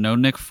Peterson, no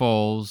Nick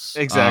Foles.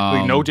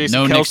 Exactly. No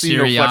Jason Kelsey,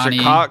 no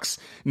Fletcher Cox,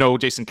 no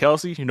Jason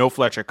Kelsey, no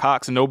Fletcher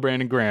Cox, and no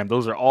Brandon Graham.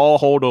 Those are all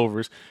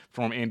holdovers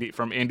from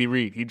Andy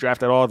Reid. He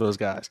drafted all those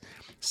guys.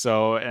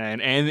 So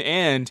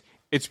and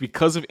it's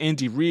because of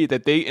Andy Reid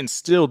that they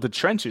instilled the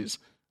trenches.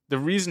 The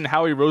reason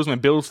Howie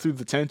Roseman builds through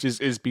the trenches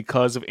is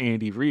because of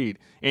Andy Reid.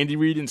 Andy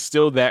Reid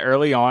instilled that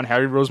early on.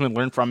 Howie Roseman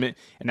learned from it,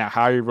 and now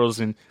Howie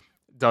Roseman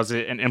does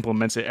it and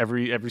implements it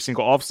every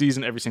single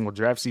offseason, every single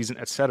draft season,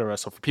 etc.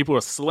 So for people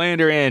to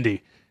slander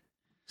Andy,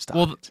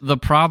 stop it. The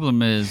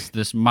problem is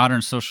this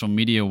modern social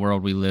media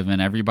world we live in,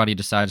 everybody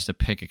decides to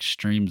pick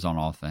extremes on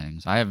all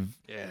things. I have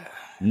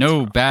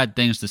no bad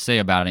things to say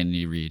about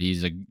Andy Reid.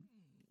 He's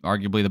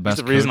arguably the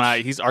best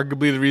coach. He's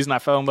arguably the reason I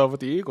fell in love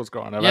with the Eagles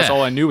growing up. That's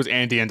all I knew was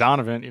Andy and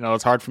Donovan.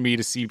 It's hard for me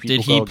to see people.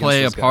 Did he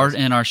play a part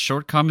in our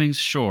shortcomings?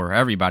 Sure,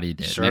 everybody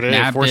did. Sure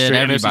McNabb did. did.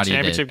 Everybody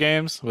championship did.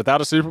 games without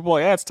a Super Bowl.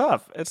 Yeah, it's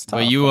tough.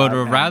 But you would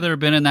have rather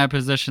been in that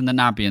position than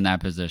not be in that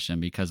position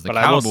because the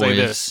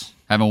Cowboys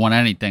haven't won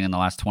anything in the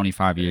last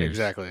 25 years.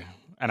 Exactly.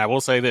 And I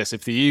will say this: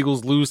 if the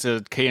Eagles lose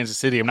to Kansas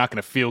City, I'm not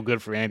going to feel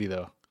good for Andy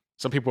though.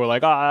 Some people are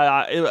like,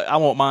 I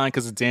won't mind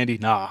because it's Andy.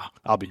 Nah,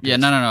 I'll be pissed. Yeah,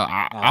 no.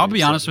 I'll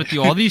be honest with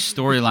you. All these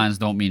storylines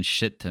don't mean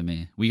shit to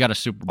me. We got a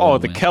Super Bowl. Oh,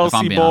 the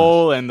Kelsey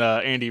Bowl and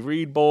the Andy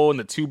Reid Bowl and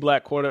the two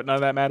black quarter. None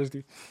of that matters to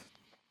you?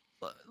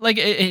 Like,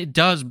 it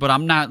does, but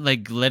I'm not,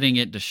 like, letting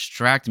it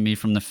distract me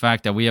from the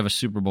fact that we have a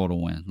Super Bowl to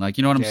win. Like,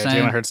 you know what I'm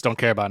saying? Jalen Hurts don't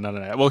care about none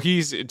of that. Well,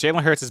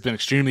 Jalen Hurts has been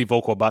extremely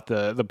vocal about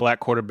the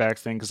black quarterback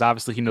thing because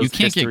obviously he knows the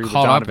history. You can't get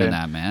caught up in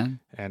that, man.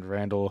 And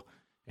Randall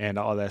and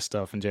all that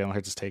stuff, and Jalen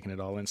Hurts is taking it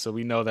all in. So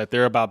we know that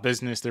they're about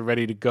business. They're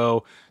ready to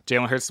go.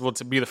 Jalen Hurts will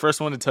be the first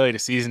one to tell you the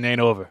season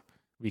ain't over.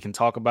 We can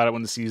talk about it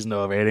when the season's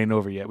over. It ain't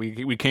over yet.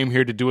 We came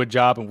here to do a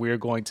job, and we're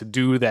going to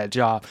do that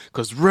job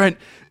because rent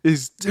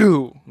is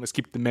due. Let's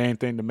keep the main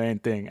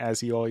thing, as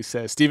he always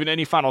says. Steven,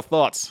 any final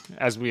thoughts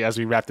as we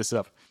wrap this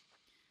up?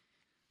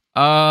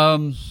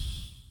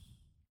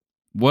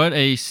 What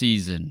a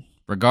season.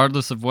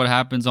 Regardless of what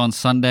happens on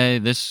Sunday,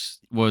 this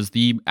was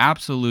the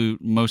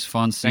absolute most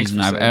fun season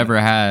I've ever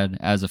had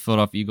as a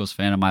Philadelphia Eagles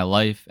fan in my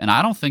life. And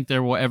I don't think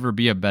there will ever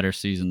be a better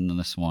season than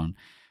this one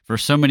for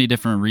so many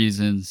different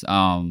reasons.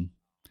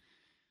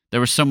 There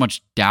was so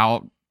much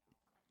doubt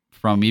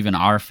from even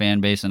our fan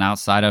base and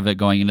outside of it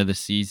going into the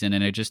season,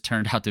 and it just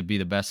turned out to be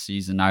the best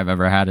season I've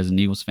ever had as an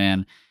Eagles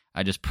fan.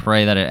 I just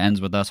pray that it ends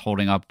with us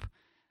holding up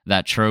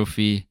that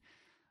trophy.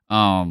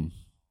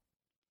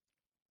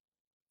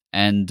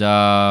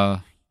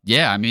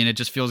 Yeah, I mean, it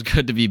just feels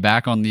good to be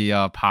back on the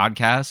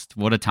podcast.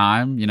 What a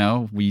time,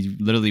 we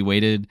literally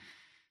waited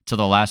till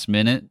the last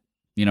minute,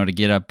 to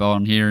get up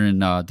on here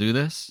and do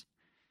this.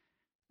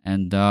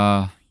 And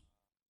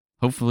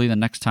hopefully the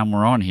next time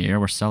we're on here,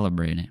 we're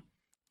celebrating.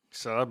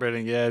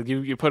 Celebrating, yeah.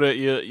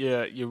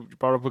 You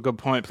brought up a good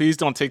point. Please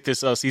don't take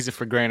this season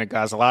for granted,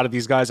 guys. A lot of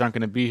these guys aren't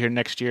going to be here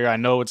next year. I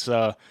know it's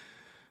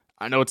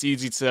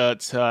easy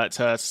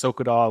to soak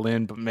it all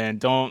in, but man,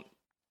 don't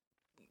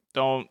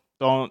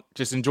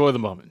just enjoy the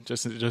moment.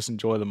 Just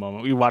enjoy the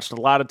moment. We watched a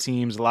lot of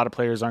teams. A lot of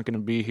players aren't going to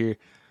be here.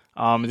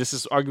 This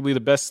is arguably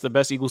the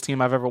best Eagles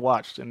team I've ever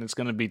watched, and it's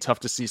going to be tough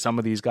to see some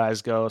of these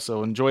guys go.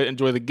 So enjoy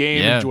the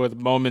game, enjoy the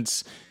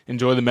moments,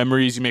 enjoy the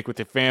memories you make with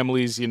your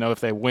families. If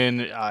they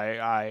win,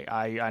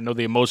 I know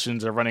the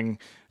emotions are going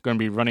to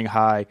be running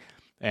high,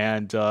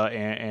 and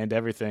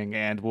everything.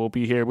 And we'll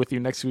be here with you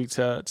next week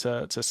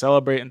to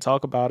celebrate and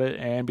talk about it.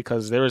 And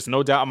because there is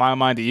no doubt in my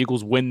mind the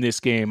Eagles win this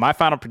game. My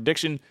final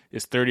prediction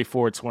is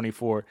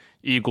 34-24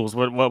 Eagles.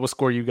 What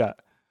score you got?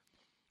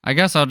 I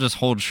guess I'll just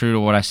hold true to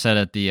what I said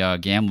at the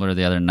Gambler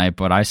the other night,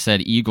 but I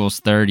said Eagles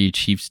 30,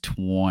 Chiefs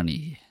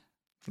 20.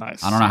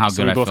 Nice. I don't know how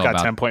good I feel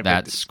about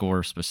that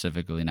score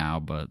specifically now,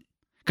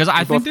 because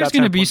I think there's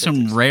going to be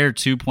some rare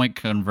 2-point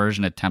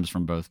conversion attempts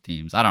from both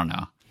teams. I don't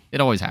know. It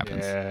always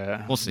happens.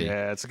 Yeah, we'll see.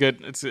 Yeah, it's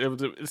good. It's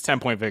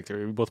 10-point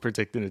victory. We both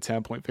predicted a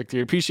 10-point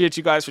victory. Appreciate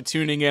you guys for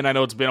tuning in. I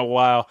know it's been a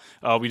while.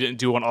 We didn't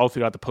do one all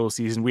throughout the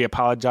postseason. We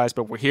apologize,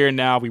 but we're here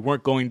now. We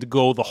weren't going to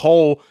go the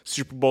whole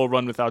Super Bowl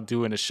run without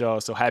doing a show.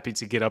 So happy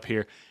to get up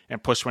here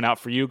and push one out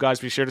for you guys.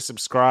 Be sure to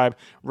subscribe,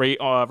 rate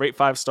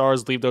 5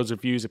 stars, leave those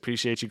reviews.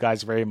 Appreciate you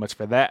guys very much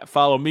for that.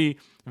 Follow me,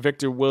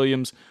 Victor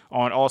Williams,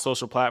 on all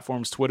social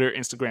platforms, Twitter,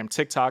 Instagram,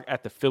 TikTok,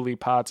 at the Philly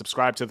Pod.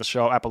 Subscribe to the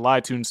show, Apple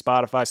iTunes,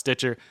 Spotify,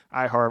 Stitcher,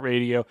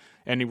 iHeartRadio,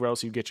 anywhere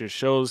else you get your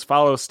shows.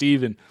 Follow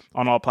Steven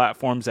on all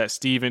platforms at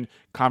Steven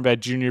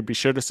Conrad Jr. Be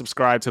sure to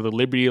subscribe to the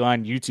Liberty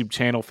Line YouTube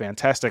channel.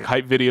 Fantastic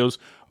hype videos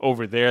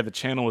over there. The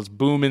channel is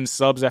booming.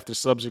 Subs after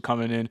subs are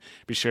coming in.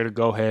 Be sure to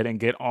go ahead and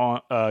get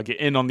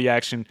in on the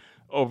action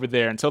over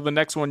there. Until the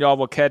next one, y'all,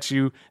 will catch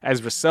you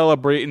as we're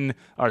celebrating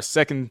our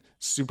second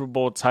Super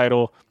Bowl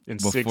title in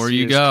 6 years. Before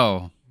you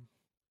go,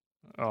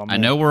 I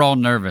know we're all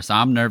nervous.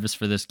 I'm nervous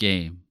for this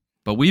game,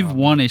 but we've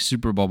won a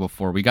Super Bowl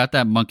before. We got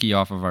that monkey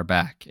off of our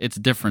back. It's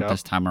different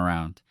this time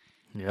around.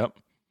 Yep.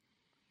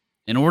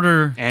 In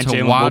order and to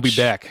Jalen watch, will be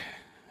back.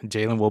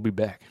 Jalen will be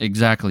back.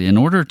 Exactly. In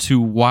order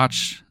to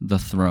watch the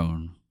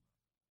throne,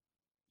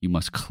 you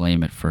must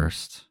claim it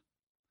first.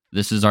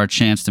 This is our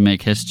chance to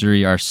make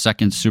history, our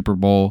second Super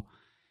Bowl,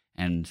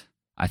 and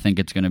I think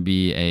it's going to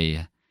be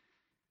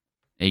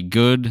a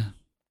good,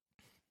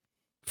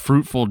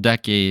 fruitful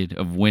decade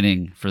of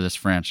winning for this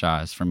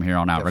franchise from here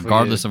on out,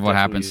 regardless of what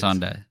happens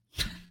Sunday.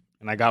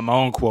 And I got my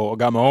own quote.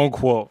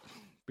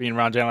 Being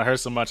around Jalen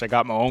Hurts so much, I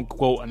got my own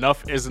quote.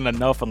 Enough isn't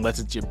enough unless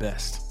it's your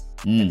best.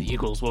 And the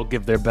Eagles will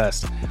give their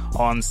best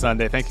on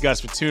Sunday. Thank you guys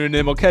for tuning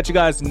in. We'll catch you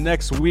guys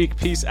next week.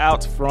 Peace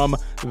out from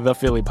the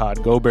Philly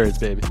Pod. Go Birds,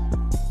 baby.